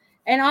cool.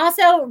 And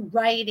also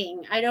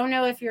writing. I don't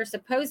know if you're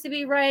supposed to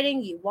be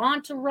writing, you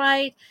want to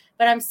write,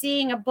 but I'm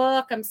seeing a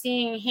book. I'm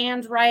seeing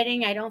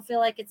handwriting. I don't feel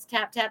like it's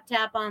tap, tap,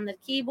 tap on the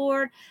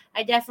keyboard.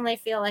 I definitely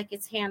feel like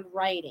it's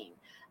handwriting.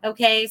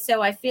 Okay,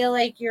 so I feel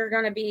like you're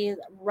going to be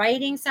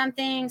writing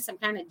something, some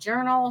kind of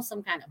journal,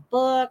 some kind of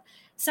book,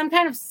 some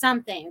kind of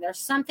something. There's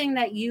something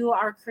that you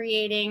are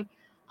creating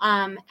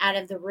out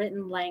of the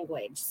written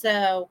language.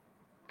 So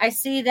I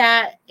see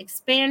that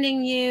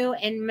expanding you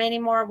in many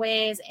more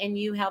ways and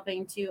you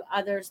helping to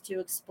others to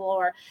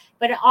explore.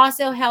 But it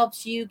also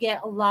helps you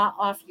get a lot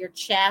off your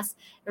chest.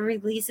 It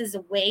releases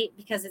a weight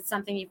because it's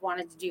something you've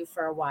wanted to do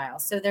for a while.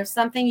 So there's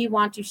something you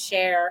want to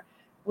share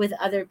with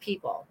other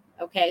people.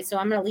 Okay, so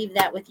I'm going to leave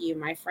that with you,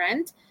 my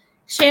friend.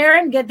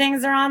 Sharon, good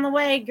things are on the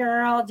way,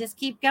 girl. Just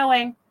keep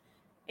going.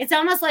 It's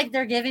almost like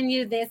they're giving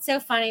you, it's so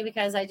funny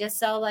because I just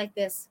saw like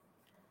this.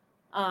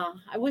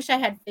 I wish I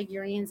had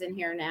figurines in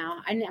here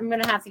now. I'm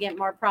going to have to get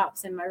more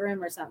props in my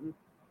room or something.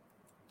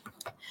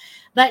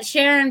 But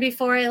Sharon,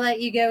 before I let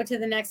you go to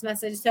the next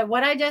message, so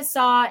what I just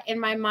saw in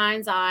my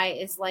mind's eye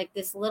is like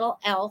this little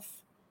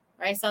elf,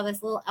 or I saw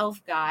this little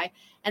elf guy,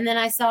 and then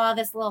I saw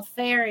this little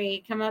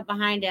fairy come up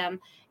behind him,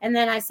 and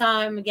then I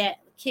saw him get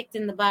kicked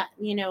in the butt,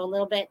 a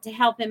little bit to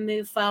help him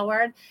move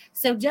forward.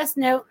 So just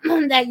know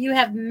that you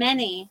have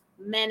many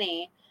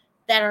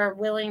that are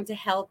willing to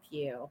help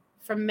you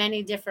from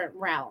many different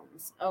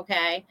realms,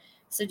 okay?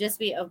 So just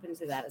be open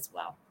to that as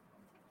well.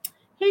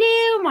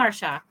 Hello,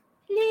 Marsha.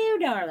 Hello,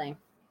 darling.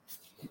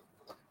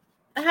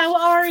 How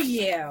are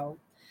you?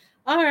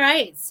 All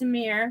right,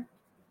 Samir.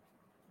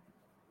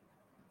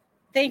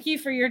 Thank you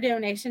for your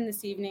donation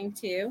this evening,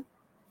 too.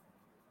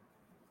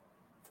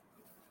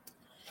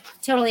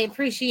 Totally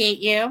appreciate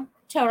you.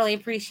 Totally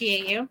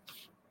appreciate you.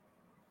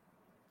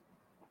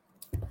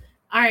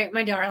 All right,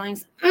 my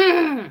darlings.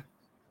 All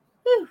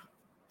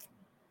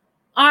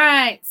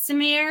right,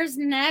 Samir's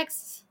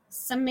next.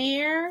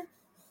 Samir.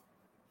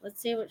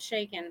 Let's see what's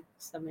shaking,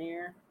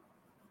 Samir.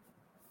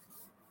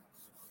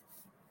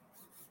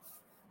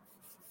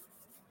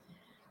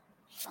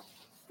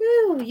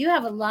 Ooh, you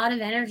have a lot of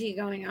energy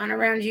going on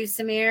around you,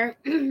 Samir.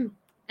 And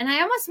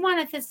I almost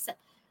wanted to,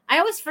 I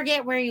always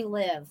forget where you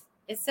live.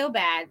 It's so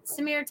bad.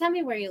 Samir, tell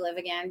me where you live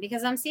again,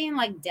 because I'm seeing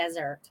like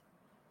desert.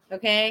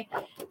 Okay.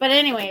 But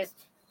anyways,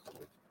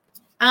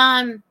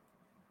 I'm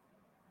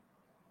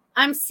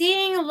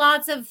seeing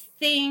lots of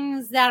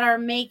things that are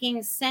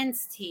making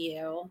sense to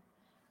you.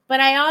 But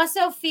I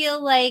also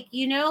feel like,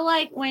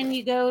 like when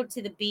you go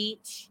to the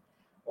beach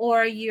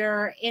or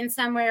you're in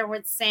somewhere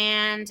with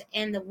sand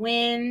and the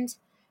wind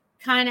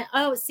kind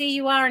of,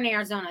 you are in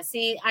Arizona.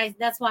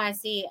 That's why I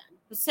see.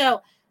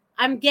 So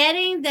I'm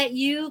getting that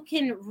you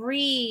can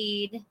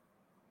read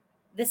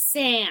the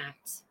sand.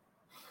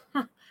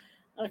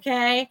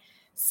 Okay.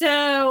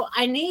 So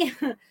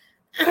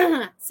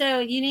so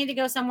you need to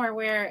go somewhere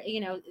where,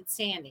 it's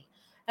sandy.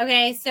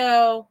 Okay.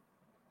 So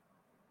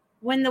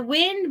when the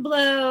wind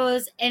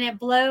blows and it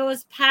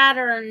blows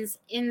patterns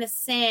in the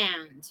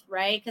sand,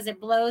 right? Because it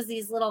blows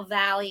these little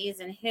valleys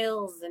and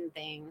hills and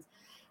things.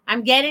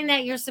 I'm getting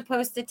that you're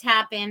supposed to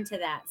tap into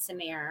that,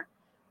 Samir.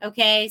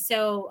 Okay,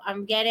 so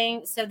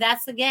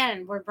that's,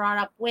 again, we're brought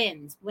up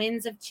winds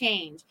of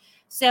change.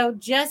 So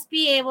just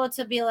be able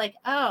to be like,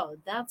 oh,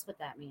 that's what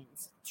that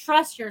means.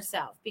 Trust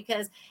yourself,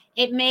 because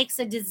it makes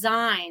a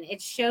design.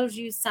 It shows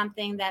you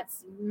something that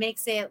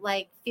makes it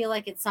like feel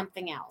like it's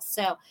something else.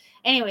 So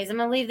anyways, I'm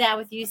going to leave that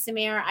with you,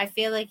 Samir. I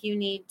feel like you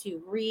need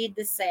to read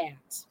the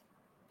sand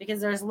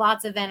because there's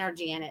lots of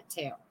energy in it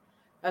too.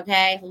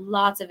 Okay,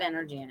 lots of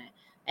energy in it.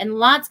 And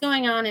lots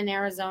going on in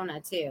Arizona,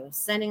 too.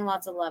 Sending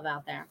lots of love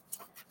out there.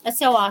 That's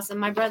so awesome.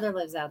 My brother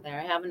lives out there.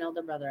 I have an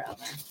older brother out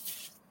there.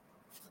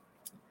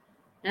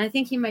 And I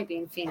think he might be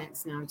in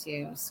Phoenix now,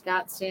 too.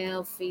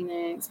 Scottsdale,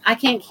 Phoenix. I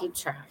can't keep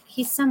track.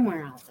 He's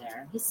somewhere out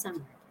there.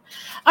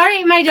 All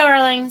right, my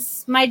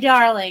darlings. My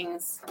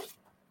darlings.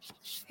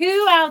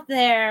 Who out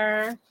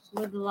there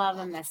would love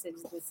a message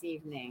this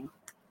evening?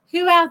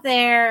 Who out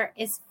there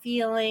is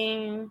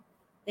feeling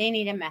they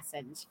need a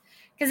message?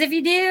 Because if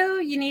you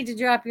do, you need to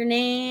drop your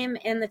name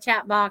in the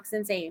chat box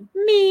and say,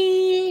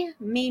 me.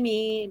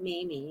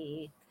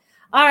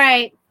 All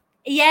right.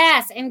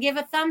 Yes. And give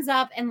a thumbs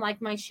up and like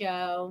my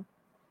show.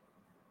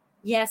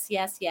 Yes.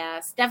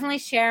 Definitely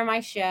share my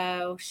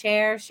show.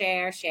 Share.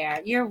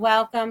 You're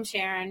welcome,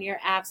 Sharon. You're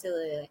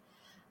absolutely.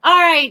 All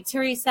right,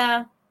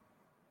 Teresa.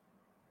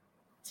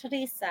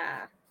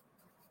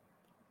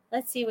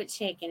 Let's see what's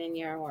shaking in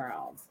your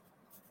world.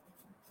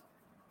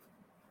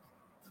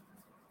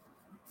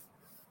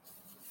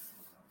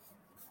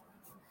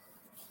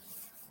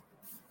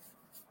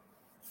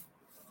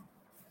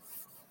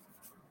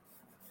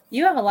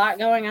 You have a lot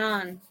going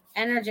on,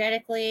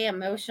 energetically,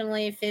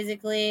 emotionally,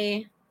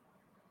 physically,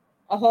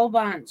 a whole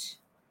bunch.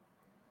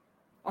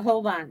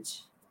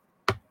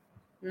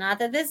 Not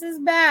that this is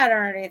bad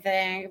or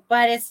anything,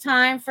 but it's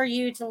time for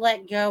you to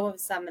let go of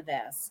some of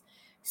this.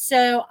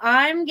 So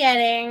I'm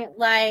getting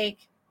like,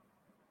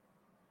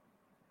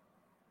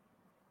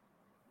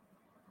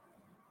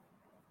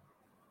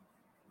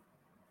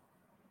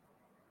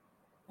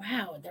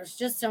 wow, there's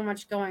just so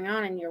much going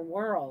on in your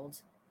world.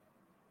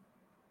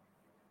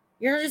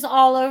 You're just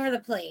all over the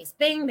place.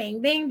 Bing,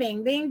 bing, bing,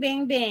 bing, bing,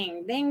 bing,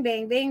 bing, bing,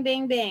 bing, bing,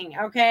 bing, bing.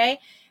 Okay.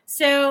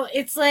 So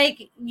it's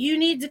like you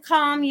need to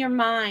calm your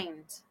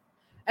mind.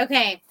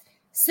 Okay.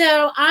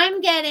 So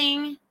I'm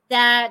getting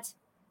that.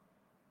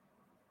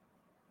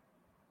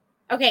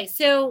 Okay.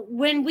 So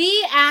when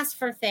we ask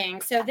for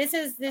things, so this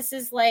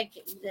is like,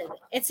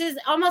 it's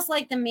almost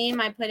like the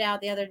meme I put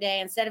out the other day.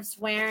 Instead of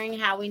swearing,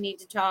 how we need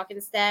to talk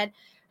instead.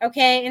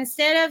 Okay.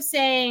 Instead of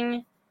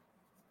saying,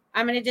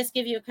 I'm going to just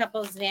give you a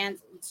couple of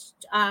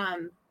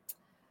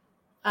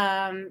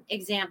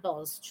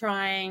examples,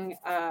 trying,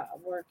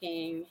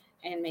 working,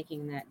 and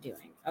making that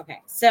doing.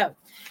 Okay. So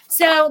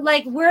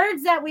like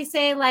words that we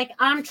say, like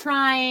I'm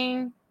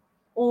trying,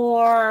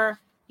 or,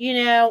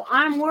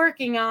 I'm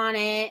working on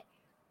it.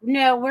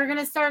 No, we're going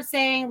to start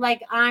saying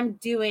like, I'm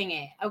doing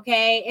it.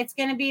 Okay. It's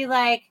going to be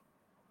like,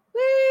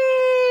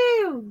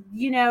 woo,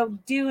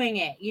 doing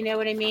it. You know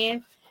what I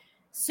mean?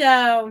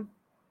 So,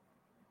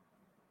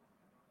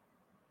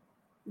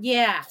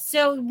 yeah.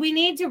 So we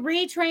need to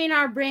retrain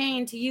our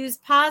brain to use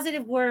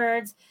positive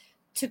words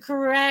to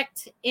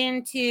correct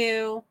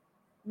into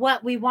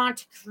what we want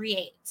to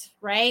create,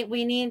 right?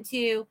 We need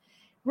to,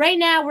 right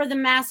now, we're the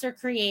master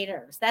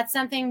creators. That's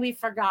something we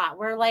forgot.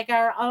 We're like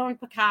our own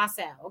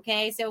Picasso,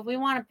 okay? So if we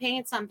want to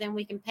paint something,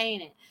 we can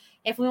paint it.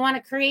 If we want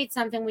to create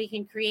something, we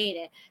can create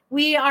it.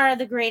 We are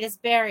the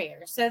greatest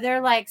barriers. So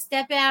they're like,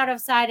 step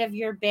outside of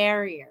your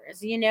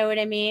barriers. You know what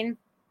I mean?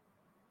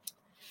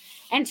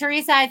 And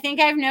Teresa, I think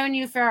I've known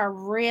you for a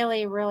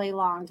really, really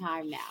long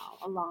time now.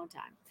 A long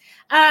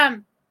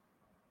time.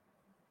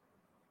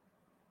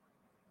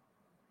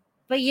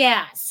 But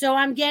yeah, so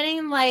I'm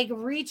getting like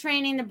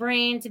retraining the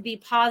brain to be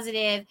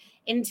positive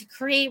and to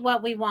create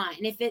what we want.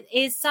 And if it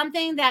is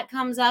something that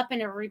comes up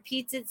and it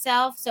repeats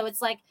itself, so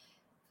it's like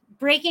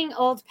breaking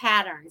old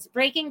patterns,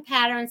 breaking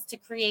patterns to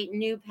create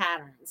new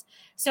patterns.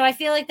 So I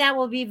feel like that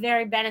will be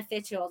very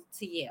beneficial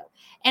to you.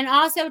 And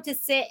also to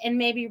sit and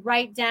maybe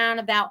write down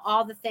about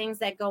all the things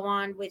that go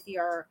on with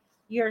your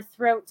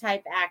throat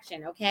type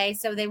action. Okay.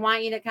 So they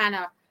want you to kind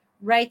of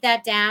write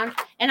that down.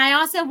 And I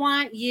also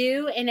want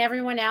you and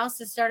everyone else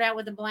to start out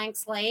with a blank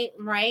slate,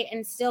 right?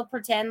 And still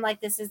pretend like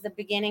this is the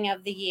beginning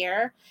of the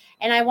year.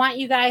 And I want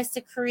you guys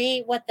to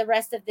create what the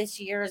rest of this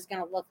year is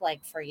going to look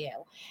like for you.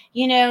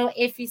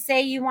 If you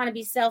say you want to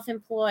be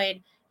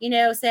self-employed,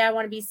 say I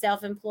want to be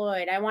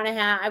self-employed. I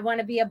want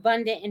to be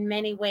abundant in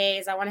many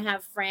ways. I want to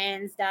have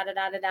friends, da, da,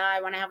 da, da, da.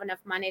 I want to have enough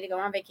money to go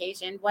on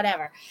vacation,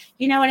 whatever.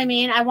 You know what I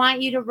mean? I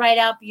want you to write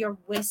up your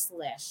wish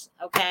list.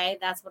 Okay.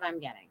 That's what I'm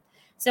getting.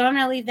 So I'm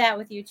going to leave that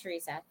with you,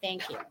 Teresa.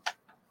 Thank you.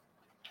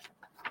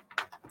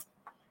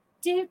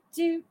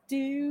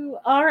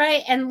 All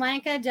right. And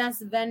Lanka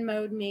just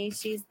Venmo'd me.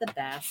 She's the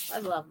best. I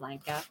love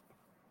Lanka.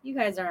 You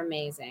guys are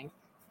amazing.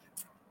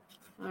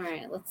 All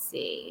right. Let's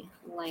see.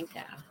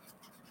 Lanka.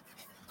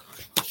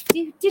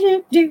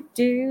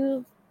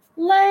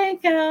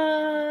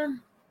 Lanka.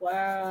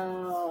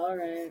 Wow. All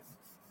right.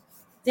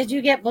 Did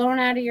you get blown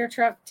out of your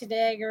truck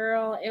today,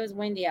 girl? It was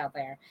windy out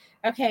there.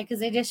 Okay, because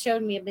they just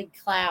showed me a big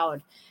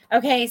cloud.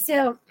 Okay,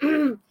 so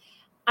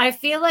I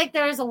feel like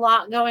there's a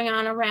lot going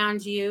on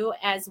around you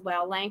as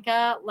well,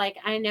 Lanka. Like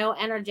I know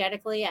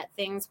energetically at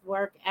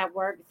work,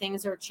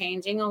 things are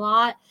changing a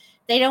lot.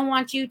 They don't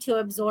want you to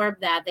absorb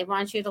that. They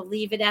want you to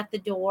leave it at the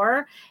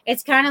door.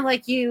 It's kind of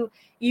like you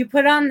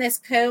put on this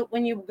coat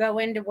when you go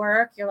into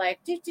work. You're like,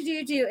 do.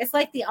 It's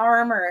like the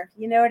armor.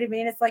 You know what I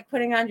mean? It's like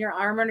putting on your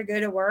armor to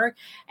go to work.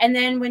 And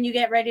then when you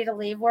get ready to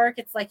leave work,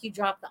 it's like you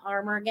drop the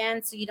armor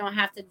again. So you don't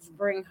have to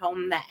bring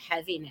home that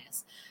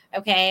heaviness.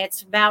 Okay.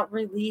 It's about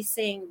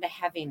releasing the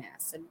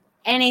heaviness and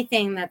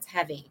anything that's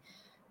heavy.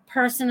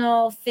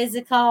 Personal,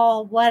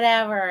 physical,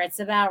 whatever. It's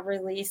about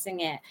releasing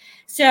it.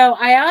 So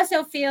I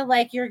also feel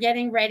like you're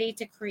getting ready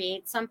to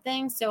create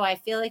something. So I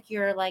feel like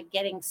you're like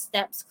getting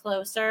steps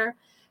closer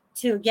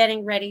to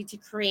getting ready to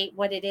create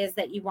what it is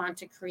that you want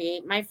to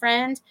create, my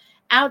friend,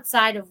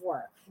 outside of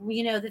work.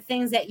 The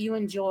things that you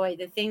enjoy,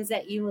 the things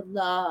that you would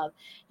love,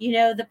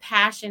 the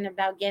passion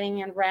about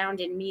getting around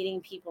and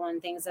meeting people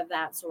and things of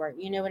that sort.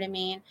 You know what I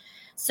mean?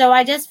 So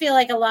I just feel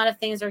like a lot of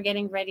things are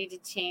getting ready to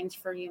change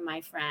for you, my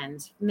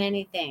friend.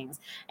 Many things.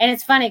 And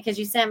it's funny because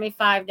you sent me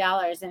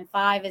 $5 and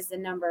 5 is the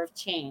number of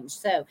change.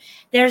 So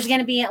there's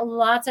going to be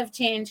lots of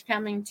change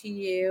coming to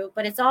you,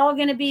 but it's all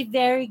going to be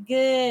very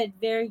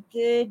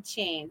good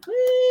change.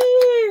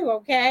 Woo!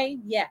 Okay.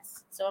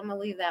 Yes. So I'm going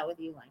to leave that with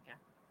you, Lanka.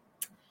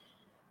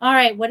 All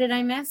right. What did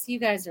I miss? You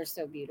guys are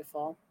so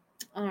beautiful.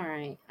 All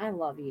right. I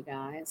love you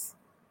guys.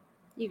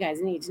 You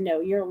guys need to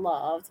know you're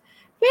loved.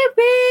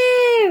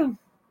 Woo-hoo!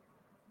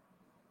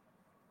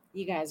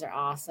 You guys are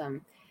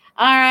awesome.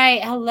 All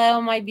right.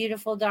 Hello, my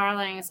beautiful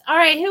darlings. All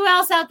right. Who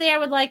else out there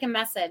would like a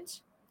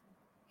message?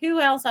 You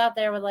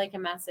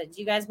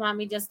guys want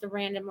me just to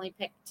randomly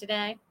pick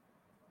today?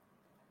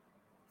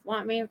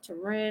 Want me to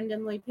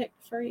randomly pick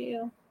for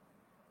you?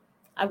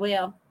 I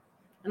will.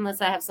 Unless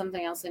I have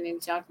something else I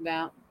need to talk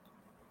about.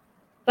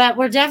 But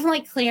we're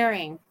definitely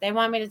clearing. They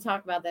want me to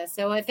talk about this.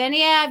 So if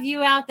any of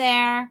you out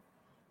there,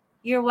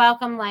 you're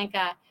welcome,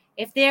 Lanka.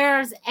 If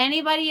there's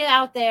anybody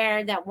out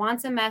there that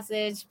wants a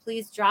message,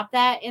 please drop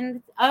that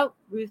in. Oh,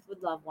 Ruth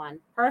would love one.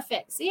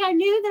 Perfect. See, I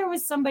knew there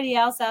was somebody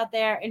else out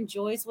there, and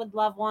Joyce would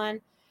love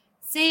one.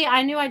 See,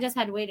 I knew I just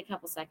had to wait a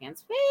couple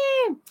seconds.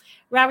 Woo!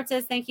 Robert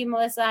says, thank you,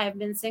 Melissa. I have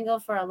been single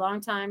for a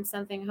long time.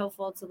 Something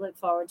hopeful to look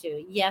forward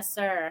to. Yes,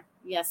 sir.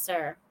 Yes,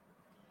 sir.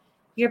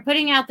 You're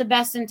putting out the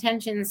best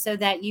intentions so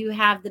that you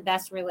have the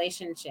best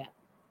relationship.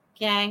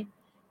 Okay?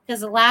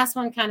 Because the last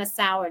one kind of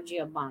soured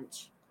you a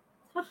bunch.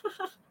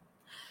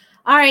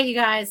 All right, you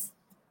guys.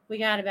 We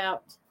got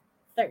about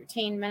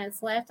 13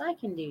 minutes left. I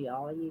can do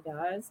y'all, you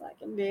guys. I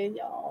can do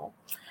y'all.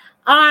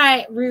 All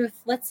right, Ruth.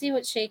 Let's see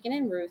what's shaking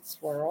in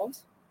Ruth's world.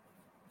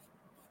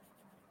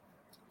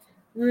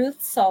 Ruth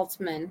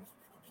Saltzman.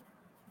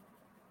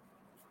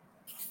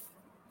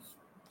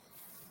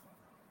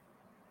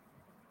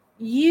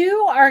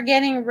 You are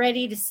getting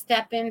ready to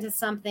step into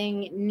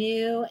something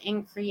new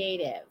and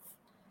creative.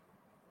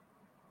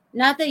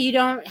 Not that you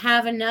don't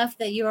have enough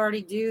that you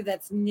already do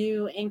that's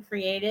new and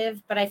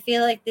creative, but I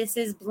feel like this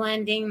is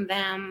blending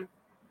them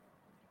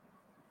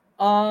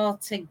all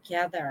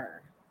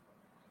together.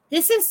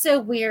 This is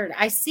so weird.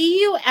 I see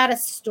you at a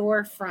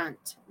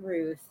storefront,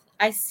 Ruth.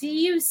 I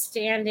see you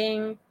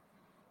standing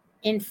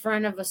in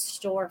front of a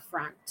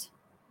storefront.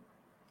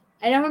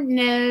 I don't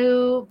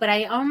know, but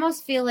I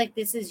almost feel like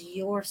this is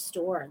your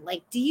store.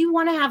 Like, do you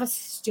want to have a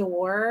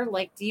store?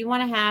 Like, do you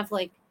want to have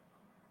like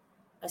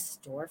a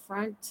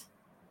storefront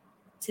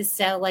to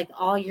sell like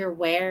all your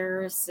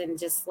wares and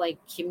just like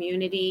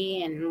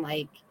community and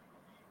like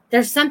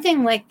there's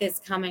something like this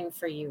coming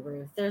for you,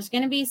 Ruth. There's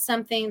going to be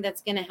something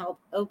that's going to help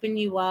open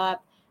you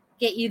up,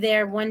 get you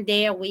there one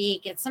day a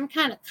week. It's some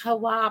kind of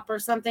co-op or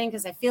something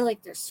because I feel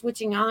like they're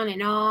switching on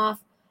and off.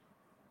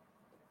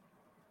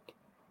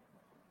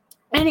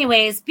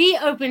 Anyways, be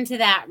open to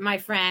that, my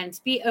friend.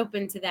 Be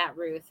open to that,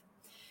 Ruth.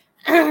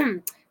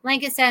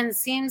 Like I said, it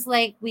seems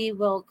like we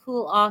will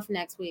cool off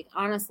next week.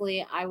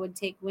 Honestly, I would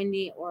take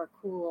windy or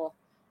cool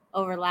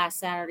over last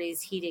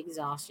Saturday's heat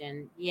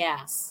exhaustion.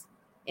 Yes,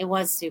 it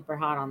was super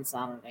hot on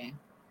Saturday.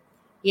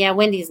 Yeah,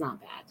 windy's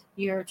not bad.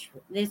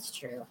 It's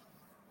true.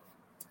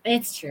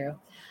 It's true.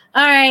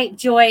 All right,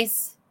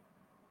 Joyce.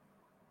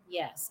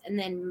 Yes, and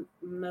then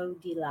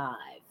Modi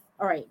Live.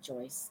 All right,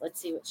 Joyce, let's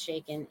see what's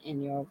shaking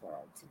in your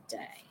world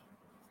today.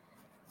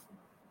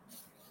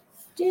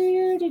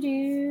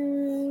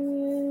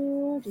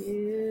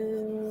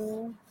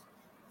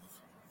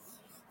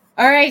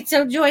 All right,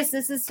 so Joyce,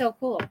 this is so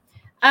cool.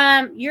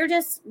 You're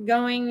just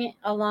going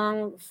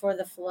along for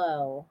the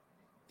flow.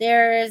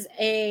 There is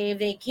a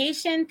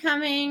vacation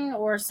coming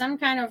or some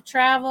kind of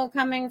travel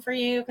coming for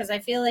you because I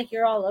feel like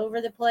you're all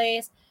over the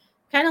place.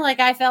 Kind of like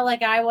I felt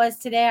like I was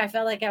today. I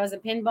felt like I was a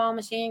pinball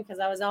machine because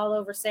I was all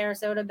over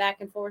Sarasota back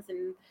and forth,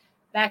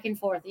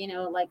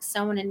 like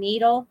sewing a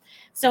needle.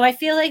 So I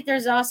feel like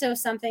there's also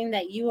something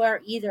that you are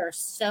either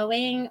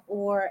sewing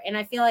and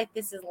I feel like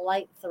this is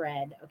light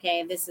thread.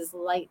 Okay. This is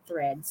light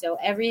thread. So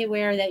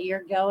everywhere that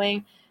you're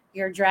going,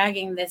 you're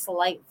dragging this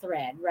light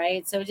thread,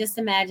 right? So just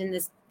imagine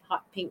this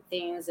hot pink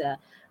thing is a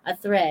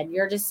thread.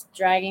 You're just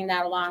dragging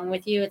that along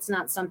with you. It's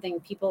not something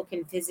people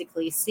can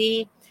physically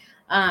see,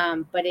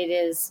 but it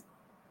is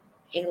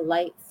a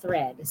light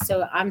thread.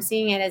 So I'm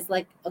seeing it as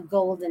like a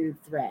golden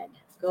thread.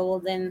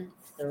 Golden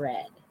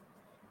thread.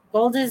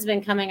 Gold has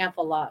been coming up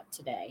a lot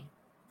today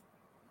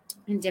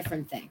in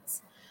different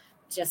things.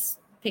 Just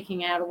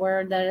picking out a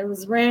word that it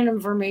was random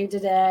for me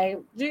today.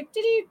 So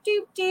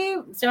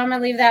I'm going to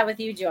leave that with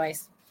you,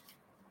 Joyce.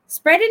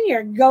 Spreading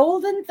your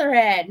golden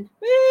thread.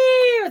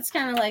 Woo! It's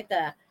kind of like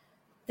the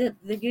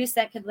goose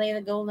that could lay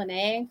the golden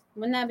egg.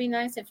 Wouldn't that be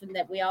nice if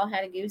that we all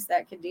had a goose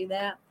that could do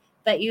that?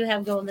 But you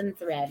have golden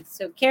thread.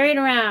 So carry it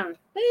around.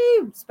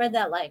 Woo! Spread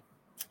that light.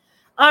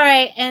 All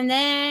right. And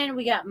then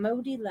we got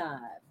Modi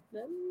Live.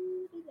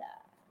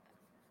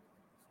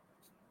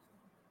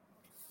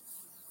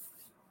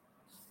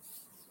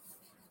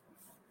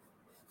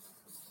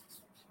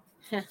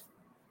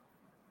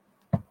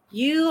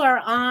 You are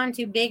on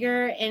to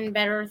bigger and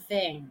better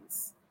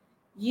things.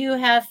 You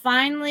have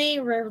finally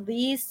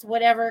released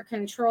whatever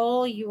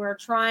control you were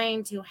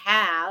trying to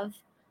have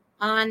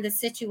on the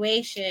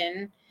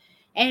situation.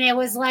 And it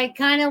was like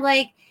kind of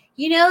like,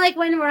 like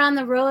when we're on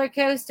the roller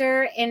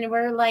coaster and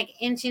we're like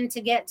inching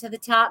to get to the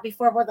top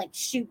before we're like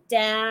shoot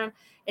down.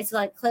 It's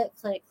like click,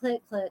 click,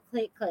 click, click,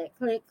 click, click,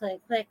 click,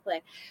 click, click,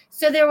 click.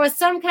 So there was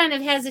some kind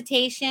of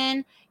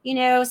hesitation,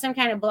 some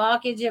kind of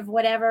blockage of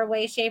whatever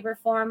way, shape, or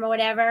form or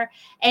whatever.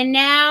 And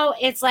now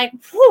it's like,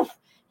 whew,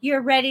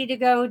 you're ready to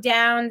go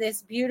down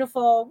this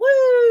beautiful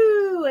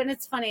woo. And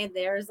it's funny,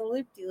 there's a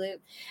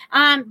loop-de-loop.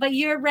 But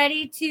you're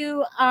ready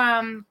to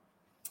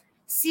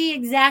see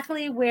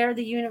exactly where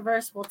the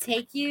universe will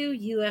take you.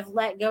 You have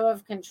let go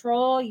of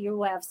control.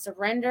 You have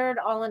surrendered,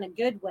 all in a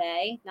good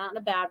way, not in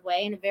a bad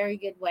way, in a very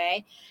good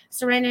way.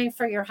 Surrendering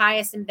for your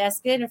highest and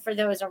best good and for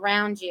those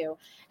around you.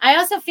 I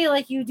also feel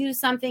like you do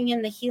something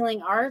in the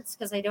healing arts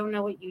because I don't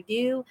know what you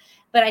do,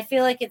 but I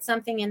feel like it's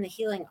something in the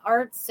healing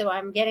arts. So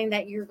I'm getting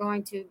that you're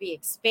going to be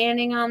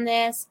expanding on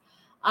this.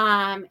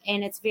 And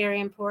it's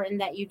very important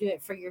that you do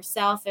it for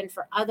yourself and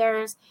for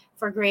others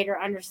for greater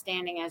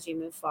understanding as you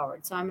move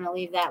forward. So I'm going to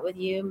leave that with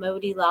you,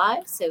 Modi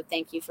Live. So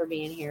thank you for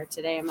being here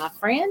today, my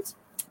friend.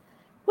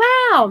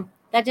 Wow,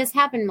 that just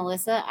happened,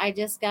 Melissa. I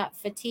just got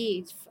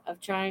fatigued of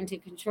trying to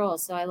control,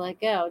 so I let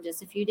go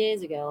just a few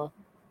days ago.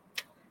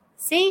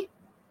 See?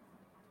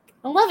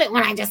 I love it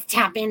when I just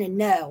tap in and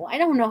know. I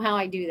don't know how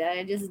I do that.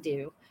 I just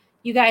do.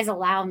 You guys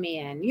allow me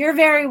in. You're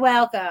very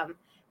welcome.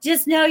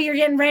 Just know you're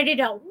getting ready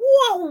to,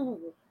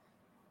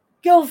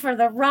 go for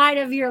the ride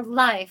of your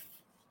life.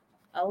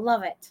 I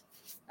love it.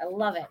 I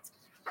love it.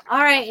 All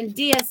right. And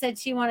Dia said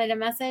she wanted a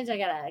message. I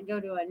got to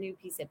go to a new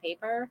piece of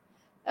paper.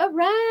 All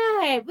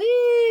right.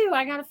 Woo.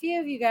 I got a few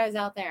of you guys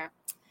out there.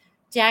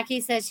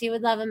 Jackie says she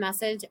would love a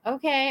message.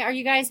 Okay. Are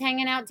you guys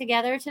hanging out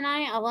together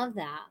tonight? I love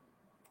that.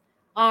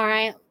 All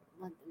right.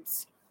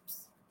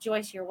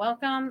 Joyce, you're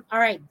welcome. All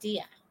right,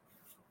 Dia.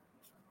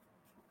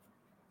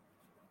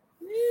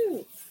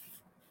 Woo.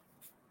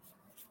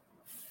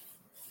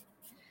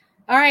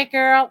 All right,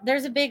 girl.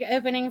 There's a big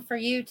opening for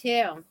you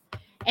too.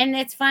 And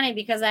it's funny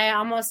because I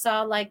almost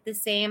saw like the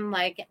same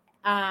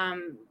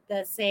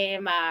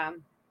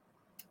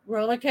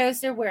roller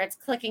coaster where it's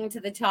clicking to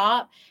the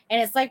top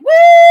and it's like,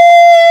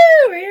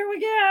 woo, here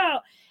we go.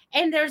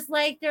 And there's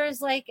like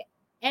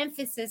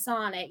emphasis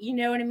on it. You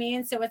know what I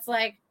mean? So it's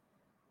like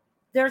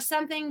there's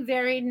something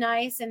very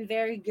nice and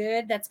very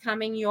good that's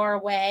coming your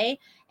way.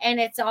 And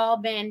it's all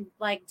been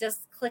like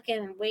just clicking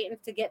and waiting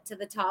to get to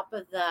the top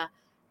of the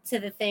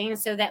thing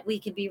so that we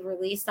could be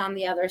released on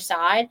the other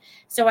side.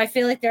 So I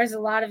feel like there's a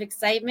lot of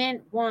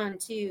excitement. 1,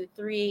 2,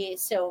 3.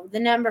 So the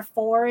number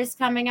 4 is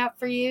coming up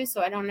for you.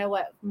 So I don't know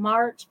what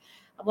March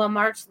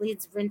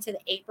leads into the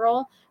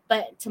April,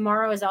 but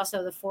tomorrow is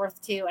also the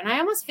 4th too. And I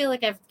almost feel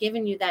like I've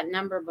given you that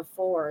number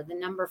before, the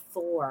number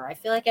 4. I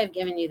feel like I've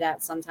given you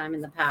that sometime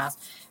in the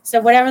past.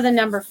 So whatever the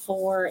number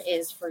 4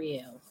 is for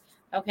you.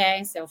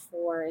 Okay. So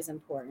 4 is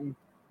important.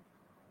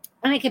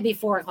 And it could be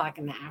 4 o'clock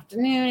in the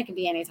afternoon. It could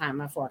be any time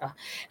at 4 o'clock.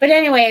 But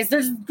anyways,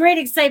 there's great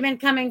excitement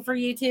coming for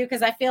you too,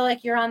 because I feel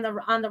like you're on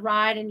the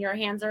ride and your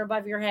hands are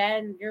above your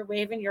head and you're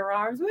waving your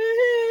arms.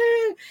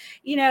 Woo-hoo!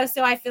 You know,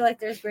 so I feel like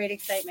there's great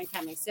excitement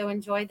coming. So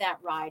enjoy that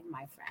ride,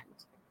 my friend.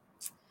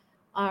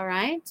 All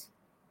right.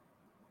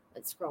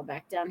 Let's scroll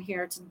back down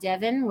here to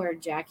Devin, where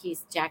Jackie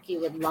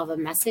would love a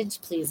message,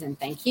 please and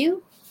thank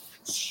you.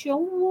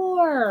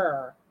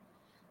 Sure.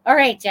 All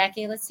right,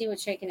 Jackie, let's see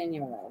what's shaking in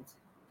your world.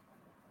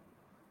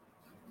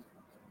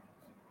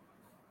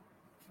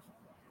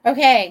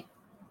 Okay,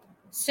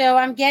 so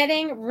I'm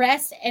getting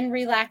rest and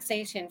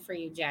relaxation for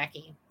you,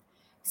 Jackie.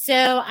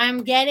 So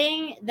I'm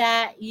getting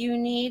that you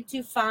need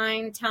to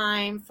find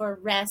time for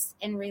rest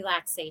and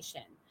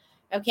relaxation,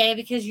 okay?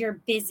 Because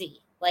you're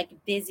busy, like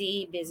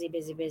busy.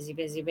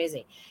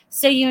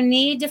 So you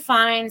need to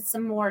find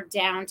some more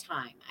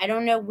downtime. I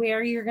don't know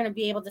where you're going to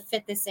be able to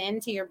fit this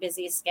into your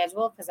busy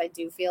schedule because I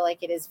do feel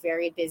like it is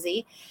very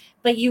busy,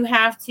 but you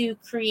have to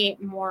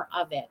create more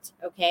of it,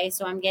 okay?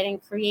 So I'm getting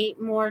create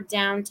more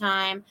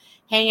downtime,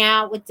 hang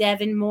out with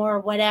Devin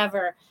more,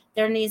 whatever.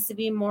 There needs to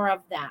be more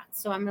of that.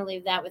 So I'm going to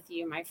leave that with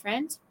you, my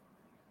friend.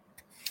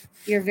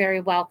 You're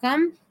very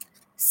welcome.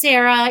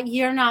 Sarah,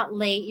 you're not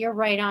late. You're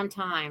right on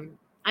time.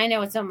 I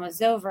know it's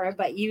almost over,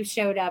 but you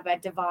showed up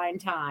at divine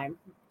time.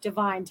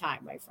 Divine time,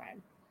 my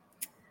friend.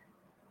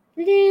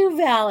 Blue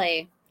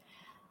Valley.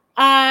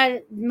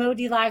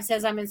 Modi Live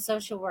says I'm in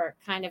social work,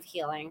 kind of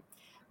healing.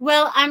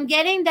 Well, I'm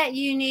getting that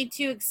you need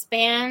to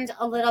expand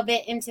a little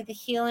bit into the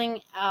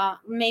healing.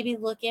 Maybe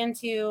look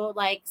into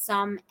like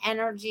some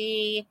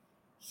energy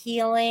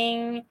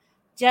healing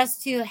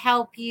just to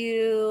help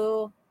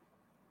you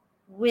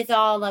with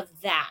all of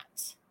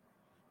that,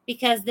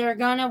 because they're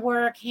going to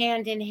work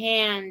hand in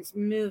hand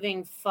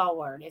moving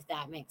forward, if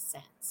that makes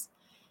sense.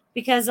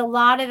 Because a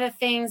lot of the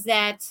things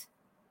that,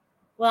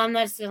 well, I'm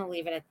just going to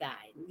leave it at that.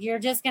 You're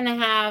just going to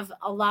have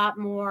a lot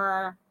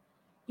more,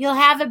 you'll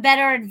have a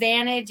better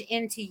advantage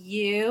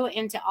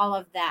into all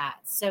of that.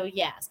 So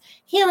yes,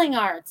 healing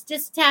arts,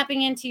 just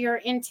tapping into your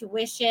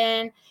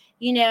intuition,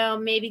 you know,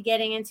 maybe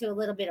getting into a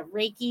little bit of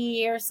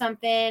Reiki or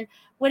something,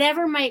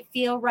 whatever might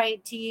feel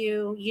right to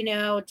you, you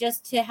know,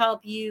 just to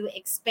help you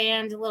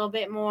expand a little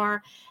bit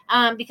more,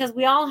 because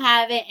we all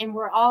have it and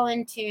we're all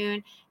in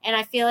tune. And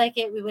I feel like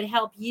it would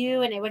help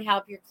you and it would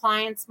help your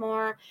clients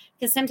more,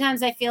 because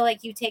sometimes I feel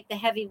like you take the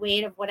heavy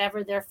weight of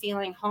whatever they're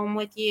feeling home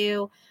with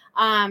you.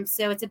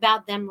 So it's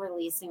about them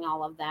releasing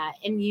all of that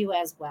and you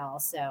as well.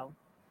 So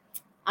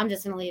I'm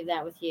just going to leave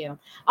that with you.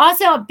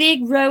 Also, a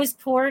big rose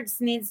quartz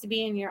needs to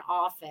be in your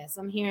office.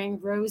 I'm hearing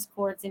rose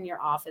quartz in your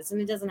office,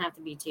 and it doesn't have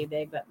to be too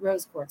big, but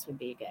rose quartz would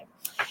be good.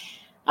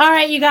 All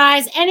right, you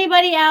guys,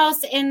 anybody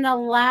else in the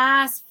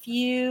last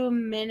few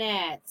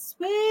minutes?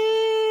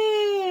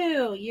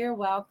 Woo! You're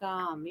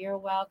welcome. You're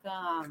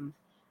welcome.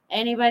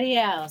 Anybody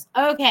else?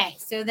 Okay,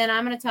 so then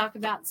I'm going to talk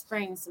about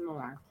spring some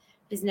more,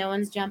 because no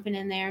one's jumping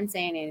in there and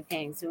saying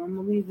anything. So I'm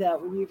going to leave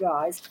that with you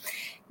guys.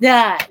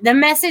 The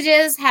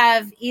messages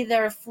have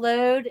either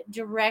flowed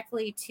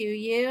directly to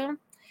you.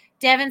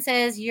 Devin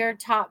says, you're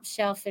top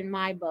shelf in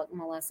my book,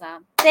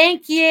 Melissa.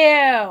 Thank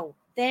you.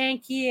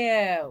 Thank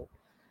you.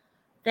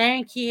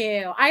 Thank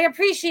you. I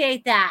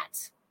appreciate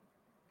that.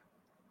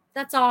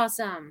 That's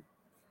awesome.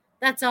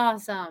 That's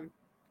awesome.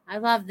 I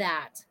love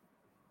that.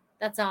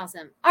 That's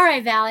awesome. All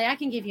right, Valley, I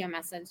can give you a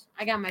message.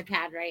 I got my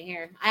pad right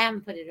here. I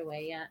haven't put it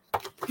away yet.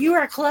 You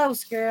are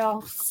close,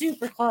 girl.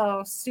 Super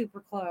close.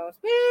 Super close.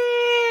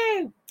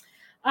 Woo!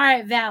 All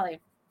right, Valley.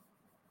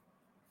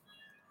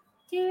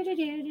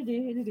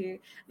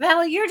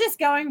 Well, you're just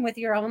going with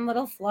your own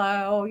little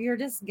flow. You're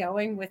just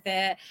going with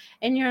it.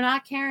 And you're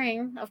not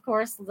caring, of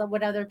course,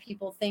 what other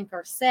people think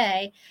or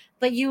say.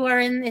 But you are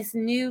in this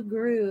new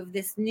groove,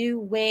 this new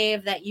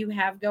wave that you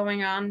have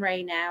going on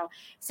right now.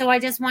 So I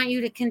just want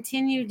you to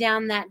continue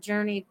down that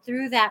journey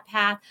through that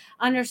path,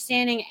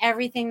 understanding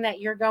everything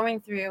that you're going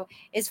through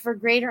is for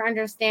greater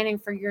understanding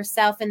for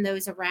yourself and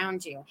those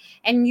around you.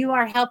 And you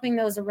are helping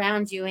those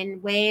around you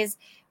in ways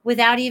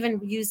without even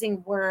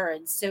using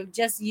words. So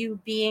just you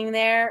being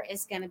there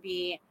is going to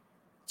be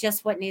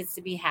just what needs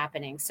to be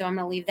happening. So I'm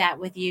going to leave that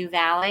with you,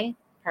 Valley.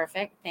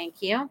 Perfect.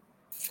 Thank you.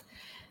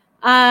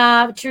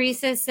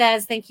 Teresa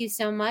says, thank you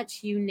so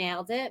much. You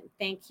nailed it.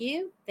 Thank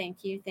you.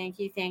 Thank you. Thank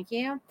you. Thank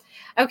you.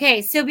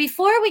 Okay. So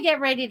before we get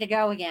ready to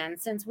go again,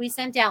 since we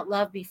sent out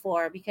love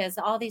before, because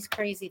all these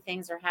crazy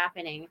things are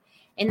happening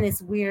in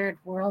this weird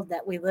world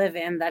that we live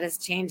in that is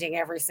changing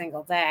every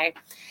single day,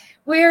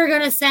 we're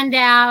going to send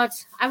out,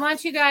 I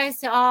want you guys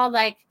to all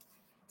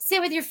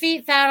sit with your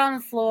feet flat on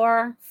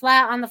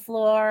the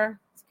floor.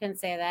 Couldn't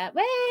say that.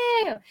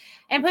 Woo!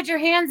 And put your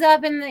hands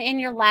up in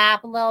your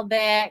lap a little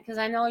bit, because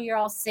I know you're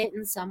all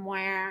sitting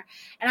somewhere.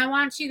 And I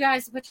want you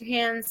guys to put your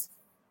hands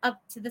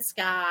up to the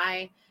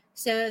sky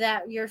so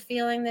that you're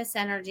feeling this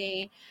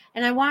energy.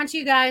 And I want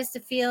you guys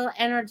to feel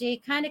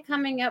energy kind of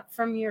coming up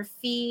from your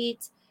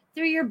feet,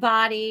 through your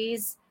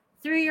bodies,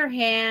 through your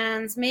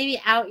hands,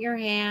 maybe out your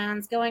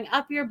hands, going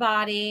up your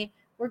body.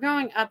 We're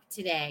going up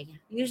today.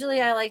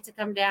 Usually I like to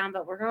come down,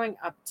 but we're going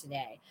up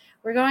today.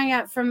 We're going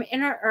up from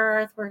inner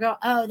earth.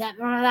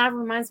 That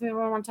reminds me of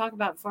what I want to talk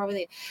about before we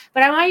leave.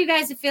 But I want you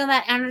guys to feel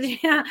that energy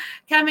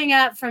coming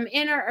up from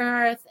inner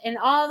earth and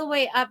all the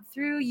way up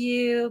through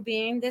you,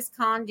 being this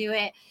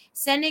conduit,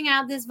 sending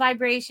out this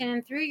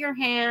vibration through your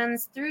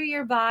hands, through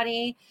your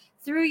body,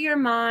 through your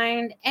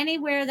mind,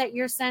 anywhere that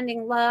you're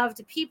sending love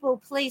to people,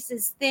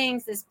 places,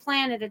 things, this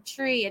planet, a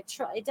tree,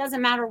 it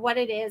doesn't matter what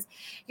it is.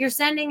 You're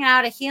sending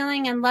out a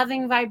healing and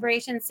loving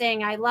vibration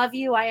saying, I love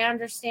you. I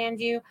understand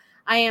you.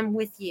 I am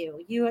with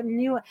you.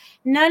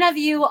 None of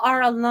you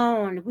are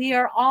alone. We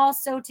are all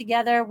so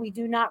together. We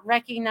do not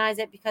recognize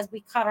it because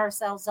we cut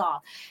ourselves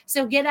off.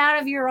 So get out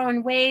of your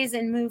own ways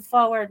and move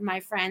forward, my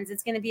friends.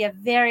 It's going to be a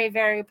very,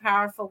 very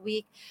powerful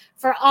week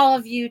for all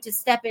of you to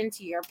step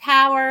into your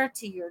power,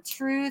 to your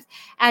truth,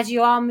 as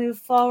you all move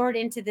forward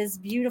into this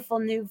beautiful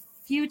new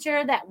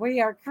future that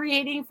we are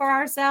creating for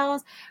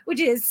ourselves,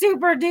 which is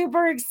super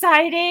duper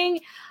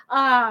exciting.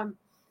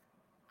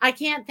 I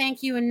can't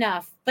thank you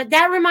enough. But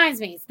that reminds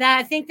me that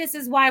I think this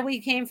is why we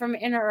came from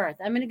inner earth.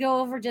 I'm going to go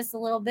over just a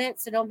little bit,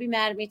 so don't be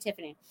mad at me,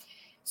 Tiffany.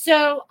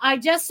 So I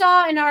just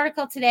saw an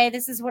article today.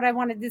 This is what I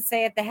wanted to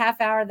say at the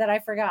half hour that I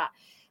forgot.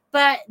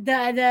 But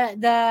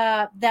tongue-tied.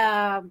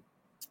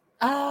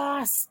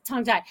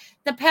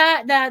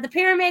 The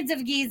pyramids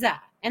of Giza,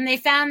 and they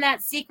found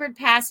that secret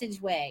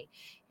passageway.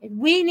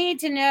 We need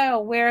to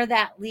know where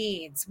that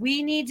leads.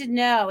 We need to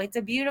know. It's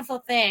a beautiful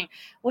thing.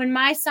 When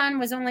my son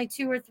was only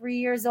 2 or 3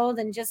 years old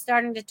and just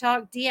starting to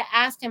talk, Dia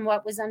asked him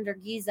what was under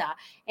Giza,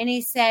 and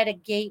he said a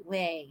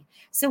gateway.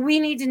 So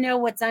we need to know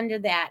what's under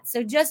that.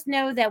 So just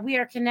know that we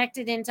are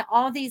connected into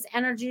all these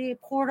energy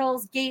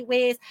portals,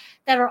 gateways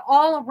that are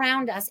all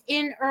around us,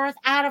 in earth,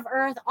 out of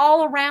earth,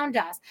 all around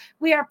us.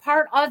 We are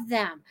part of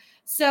them.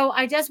 So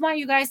I just want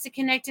you guys to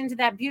connect into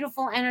that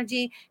beautiful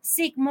energy,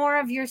 seek more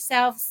of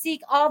yourself,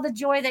 seek all the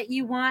joy that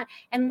you want,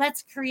 and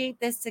let's create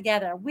this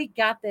together. We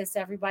got this,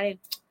 everybody.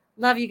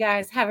 Love you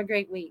guys. Have a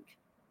great week.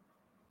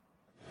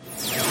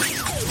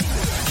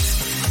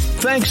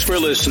 Thanks for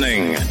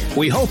listening.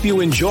 We hope you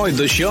enjoyed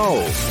the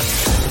show.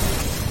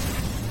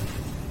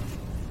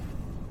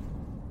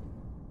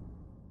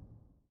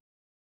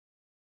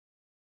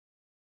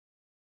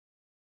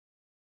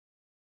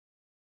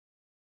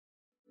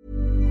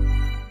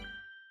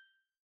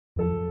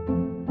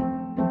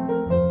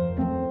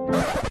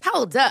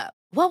 Hold up.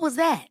 What was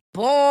that?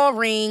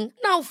 Boring.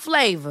 No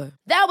flavor.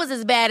 That was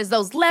as bad as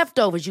those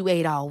leftovers you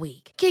ate all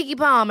week. Keke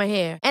Palmer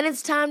here, and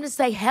it's time to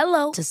say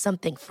hello to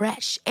something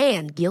fresh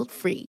and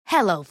guilt-free.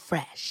 Hello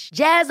Fresh.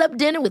 Jazz up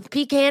dinner with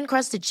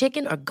pecan-crusted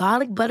chicken or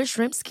garlic butter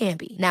shrimp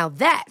scampi. Now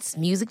that's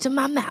music to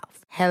my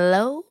mouth.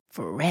 Hello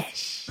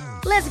Fresh.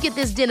 Let's get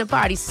this dinner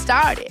party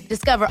started.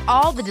 Discover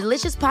all the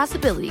delicious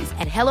possibilities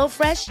at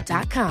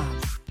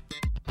HelloFresh.com.